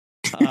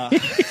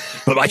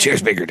 But my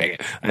chair's bigger, dang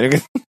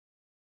it.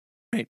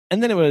 Right.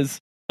 And then it was,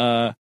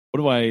 what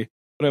do I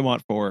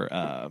want for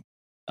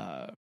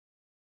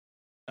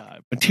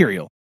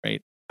material,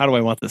 right? How do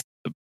I want this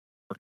to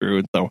work through?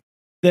 And so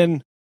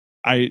then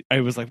I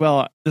was like,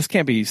 well, this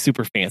can't be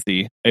super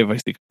fancy. I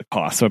obviously the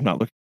cost, so I'm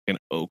not looking at an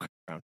oak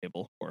round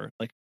table or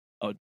like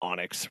an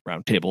onyx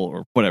round table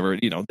or whatever,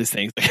 these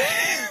things.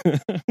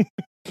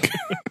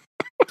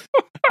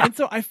 And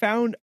so I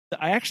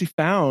actually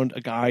found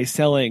a guy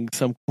selling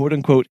some quote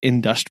unquote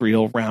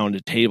industrial round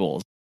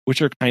tables,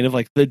 which are kind of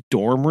like the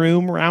dorm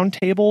room round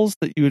tables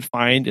that you would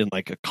find in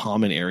like a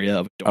common area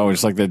of a dorm. Oh,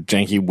 it's like the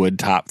janky wood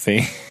top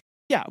thing.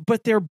 Yeah,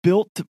 but they're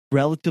built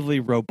relatively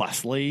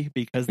robustly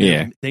because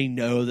they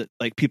know that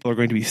like people are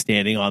going to be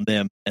standing on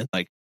them and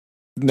like.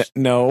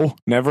 No,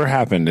 never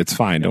happened. It's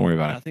fine. Don't worry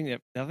about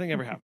it. Nothing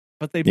ever happened.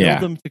 But they build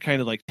them to kind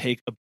of like take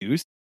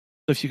abuse.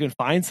 if you can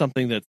find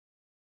something that's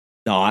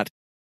not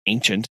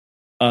ancient,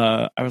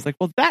 I was like,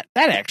 well, that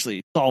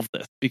actually solves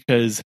this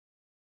because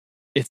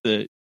it's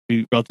a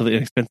relatively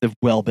inexpensive,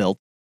 well built,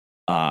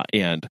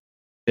 and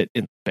fit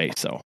in space.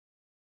 So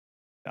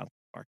found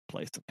the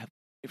marketplace.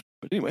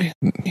 But anyway,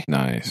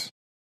 Nice.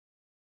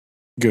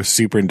 Go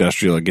super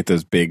industrial and get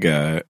those big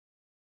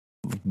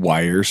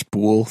wire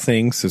spool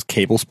things, those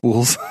cable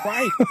spools.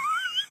 right?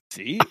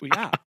 See,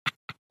 yeah.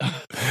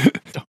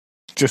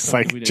 Just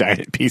like a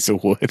giant piece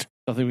of wood.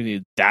 Something we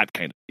need that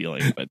kind of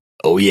feeling, but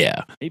oh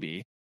yeah,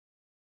 maybe.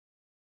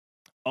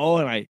 Oh,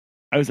 and I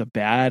was a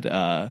bad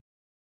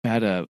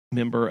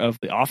member of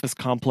the office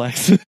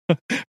complex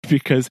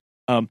because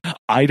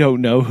I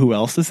don't know who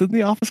else is in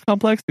the office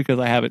complex because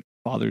I haven't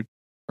bothered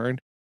to learn.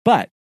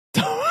 But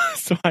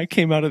so I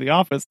came out of the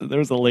office and there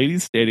was a lady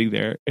standing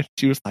there and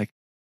she was like,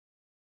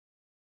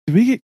 "Do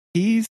we get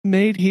keys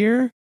made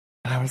here?"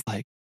 And I was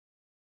like,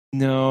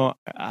 "No,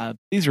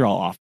 these are all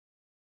off."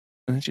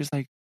 And then she was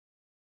like,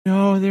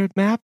 "No, they're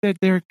mapped that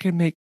there can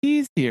make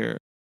keys here."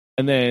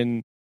 And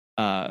then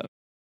the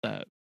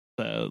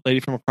lady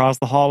from across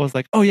the hall was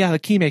like, "Oh yeah, the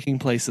key making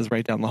place is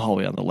right down the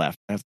hallway on the left."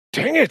 And I was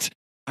like, "Dang it!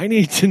 I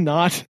need to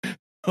not."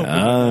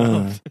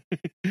 And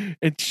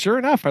sure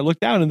enough, I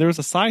looked down and there was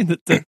a sign that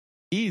said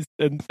keys,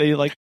 and they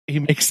he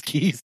makes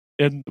keys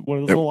in one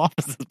of those little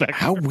offices back.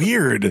 How there.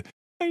 weird!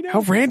 I know.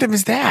 How random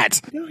is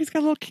that? You know, he's got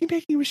a little key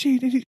making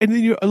machine, and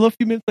then a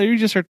few minutes later, you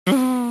just heard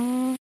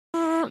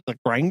the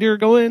grinder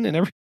going and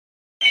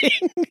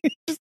everything.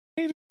 Just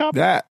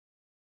that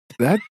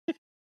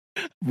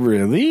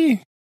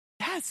really?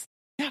 Yes.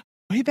 Yeah.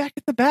 Way back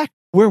at the back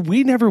where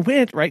we never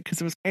went, right?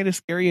 Because it was kind of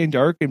scary and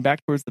dark and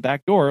back towards the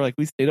back door. Like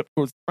we stayed up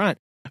towards the front,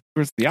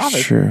 towards the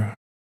office. Sure.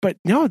 But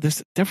no,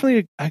 there's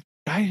definitely a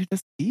guy who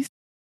does keys.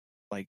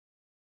 Like,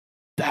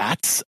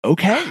 that's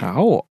okay.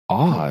 How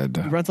odd.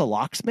 He runs a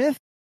locksmith.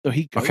 So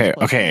he goes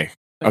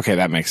Okay,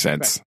 that makes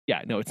sense. Right.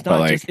 Yeah, no, it's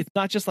not it's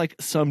not just like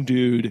some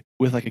dude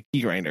with like a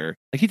key grinder.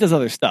 Like he does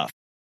other stuff.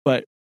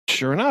 But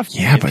sure enough,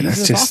 yeah, but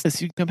that's just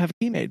office, you can come have a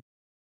key made.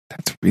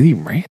 That's really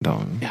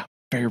random. Yeah,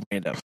 very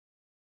random.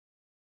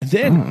 And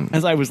then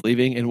as I was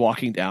leaving and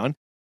walking down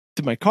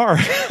to my car,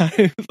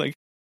 I was like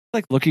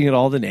looking at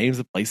all the names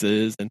of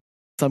places, and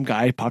some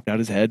guy popped out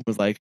his head and was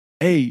like,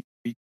 "Hey,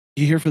 you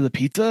here for the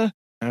pizza?" And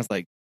I was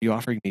like, "You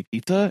offering me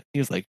pizza?" He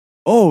was like,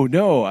 "Oh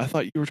no, I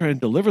thought you were trying to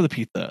deliver the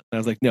pizza." And I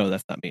was like, "No,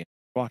 that's not me."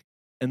 Walk.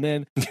 And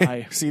then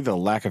I see the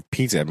lack of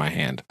pizza in my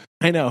hand.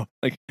 I know,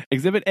 like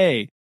Exhibit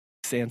A,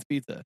 sans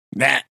pizza.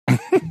 Nah.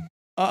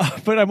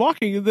 But I'm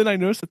walking, and then I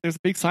noticed that there's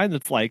a big sign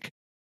that's like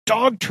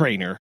dog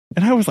trainer,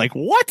 and I was like,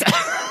 "What?"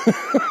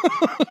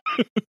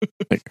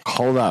 Like,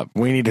 hold up,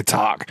 we need to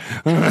talk.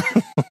 I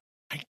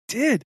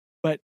did,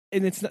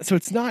 and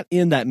it's not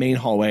in that main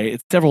hallway.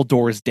 It's several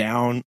doors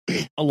down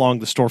along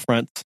the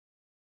storefronts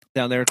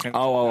down there. Kind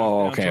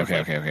of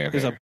okay.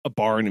 There's a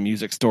bar and a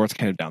music store. It's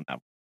kind of down that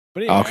way.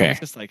 But anyway,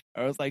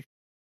 I was like,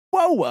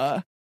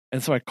 whoa.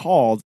 And so I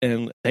called,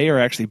 and they are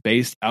actually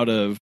based out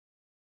of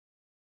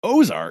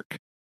Ozark.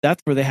 That's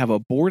where they have a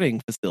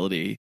boarding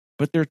facility,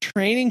 but their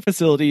training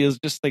facility is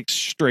just like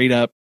straight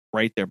up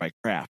right there by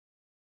Kraft.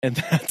 And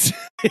that's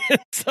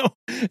it.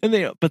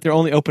 But they're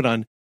only open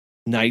on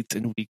nights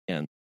and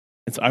weekends.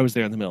 And so I was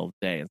there in the middle of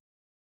the day.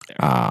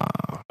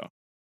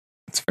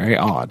 It's very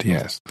odd.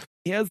 Yes.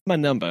 Here's my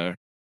number.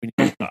 When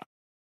you talk.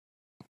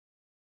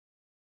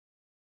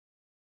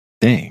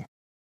 Dang.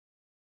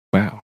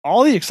 Wow.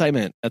 All the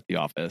excitement at the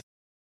office.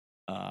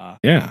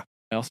 Yeah.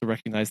 I also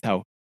recognized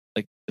how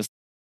just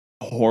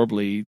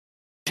horribly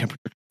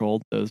temperature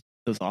controlled those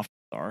offices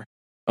are.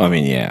 I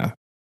mean, yeah.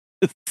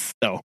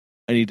 So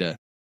I need to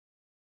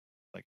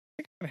I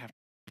think I'm gonna have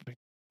a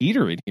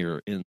heater in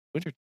here in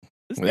winter.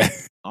 This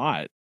is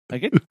hot.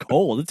 Like it's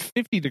cold. It's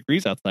 50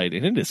 degrees outside,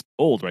 and it is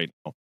cold right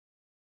now.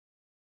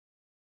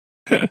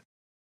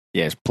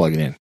 Yeah, just plug it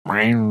in.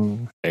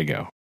 There you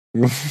go.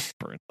 Burn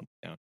something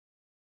down.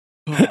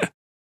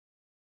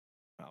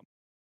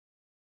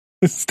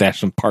 Stash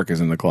some parkas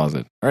in the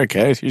closet. All right,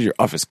 guys, here's your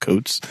office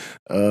coats.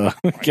 Yeah.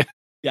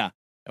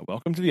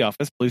 Welcome to the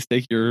office. Please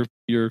take your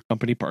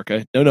company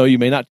parka. No, you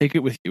may not take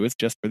it with you. It's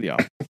just for the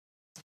office.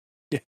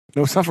 Yeah.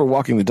 No, it's not for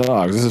walking the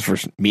dogs. This is for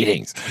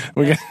meetings.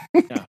 Yeah.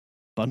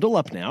 Bundle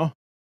up now.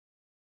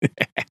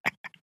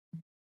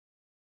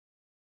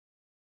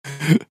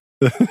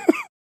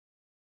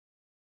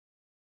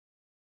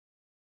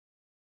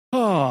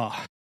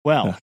 Oh,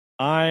 well,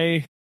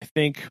 I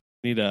think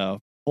we need to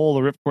pull the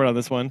ripcord on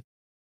this one.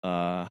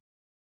 Tired.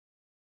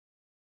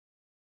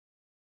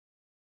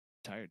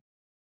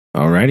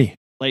 Alrighty.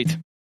 Late.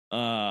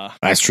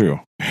 That's true.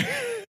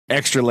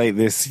 Extra late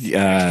this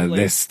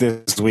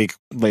week,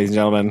 ladies and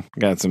gentlemen.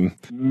 Got some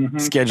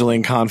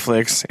scheduling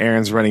conflicts.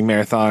 Aaron's running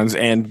marathons,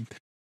 and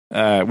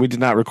we did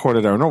not record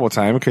at our normal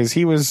time because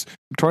he was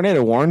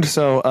tornado warned.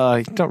 So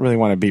you don't really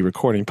want to be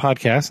recording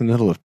podcasts in the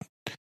middle of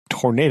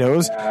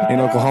tornadoes in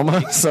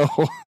Oklahoma. So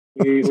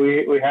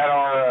we had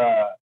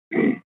our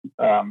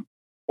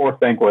fourth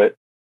banquet,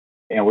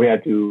 and we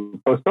had to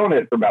postpone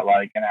it for about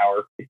like an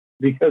hour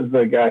because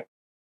the guy,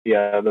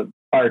 the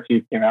fire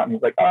chief came out and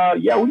he's like,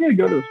 yeah, we need to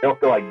go to the show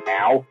for like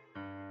now.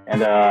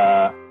 And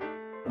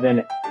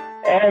then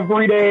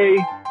every day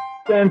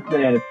since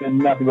then, it's been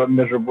nothing but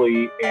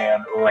miserably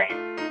and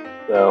rain.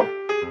 So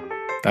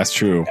that's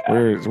true.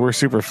 Yeah. We're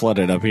super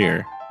flooded up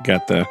here.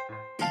 Got the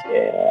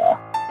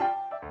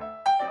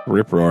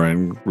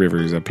rip-roaring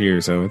rivers up here,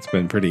 so it's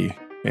been pretty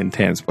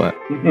intense. But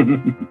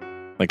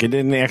like, it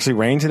didn't actually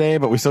rain today,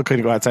 but we still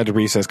couldn't go outside to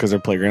recess because our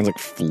playground's like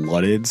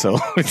flooded. So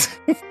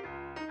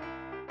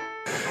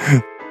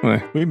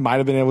we might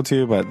have been able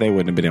to, but they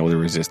wouldn't have been able to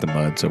resist the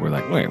mud. So we're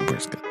like, we're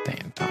just gonna stay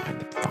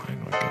inside. It's fine.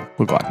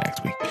 We'll go out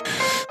next week.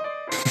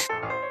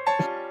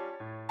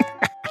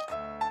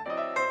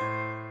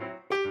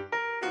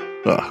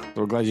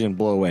 We're glad you didn't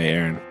blow away,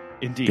 Aaron.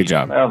 Indeed. Good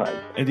job.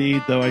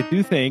 Indeed, though I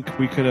do think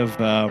we could have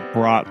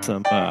brought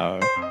some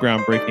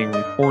groundbreaking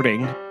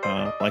reporting,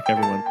 like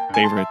everyone's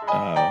favorite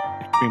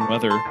extreme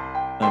weather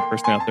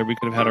person out there. We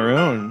could have had our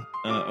own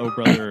Oh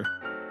Brother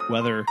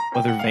weather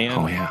van.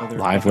 Oh, yeah.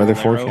 Live weather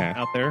forecast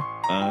out there.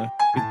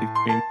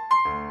 Extreme.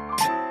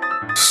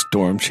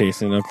 Storm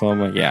chasing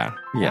Oklahoma. Yeah.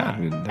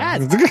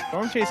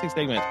 Storm chasing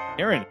segment.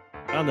 Aaron,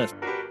 found this.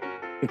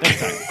 Next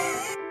time.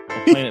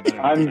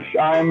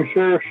 I'm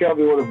sure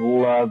Shelby would have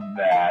loved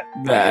that.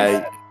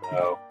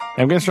 So.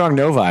 I'm getting strong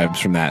no vibes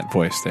from that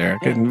voice there.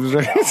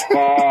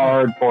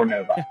 Hardcore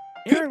no vibes.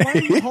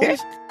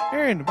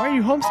 Aaron, why are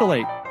you home so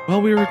late?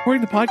 Well, we were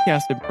recording the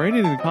podcast and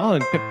Brandon and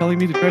Colin kept telling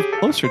me to drive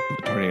closer to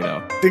the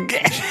tornado.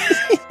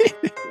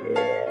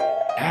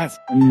 Yes.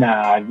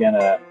 Nah, I'm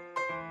gonna.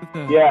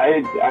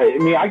 Yeah, I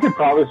mean, I could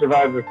probably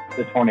survive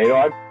the tornado.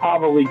 I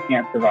probably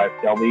can't survive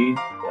Shelby.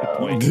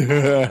 So.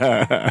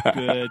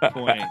 Good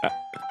point.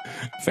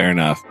 Fair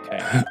enough.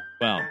 Okay.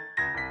 Well,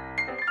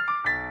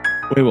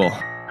 we will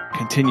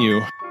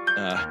continue.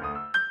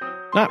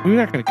 We're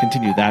not going to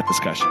continue that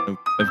discussion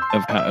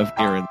of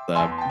Aaron's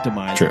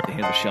demise at the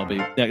hands of Shelby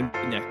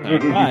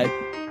next time.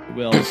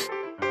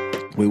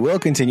 But we will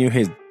continue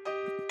his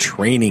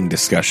training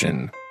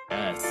discussion.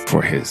 Yes.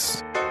 For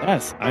his.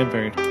 Yes, I'm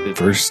very interested.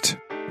 First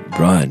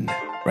run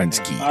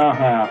ski.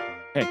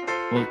 Okay,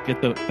 we'll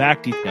get the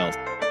back details.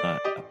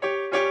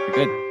 You're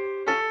good.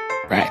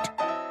 Right.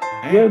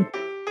 Good.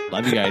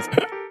 Love you guys.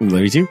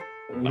 Love you too.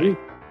 Bye.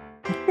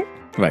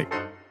 Bye.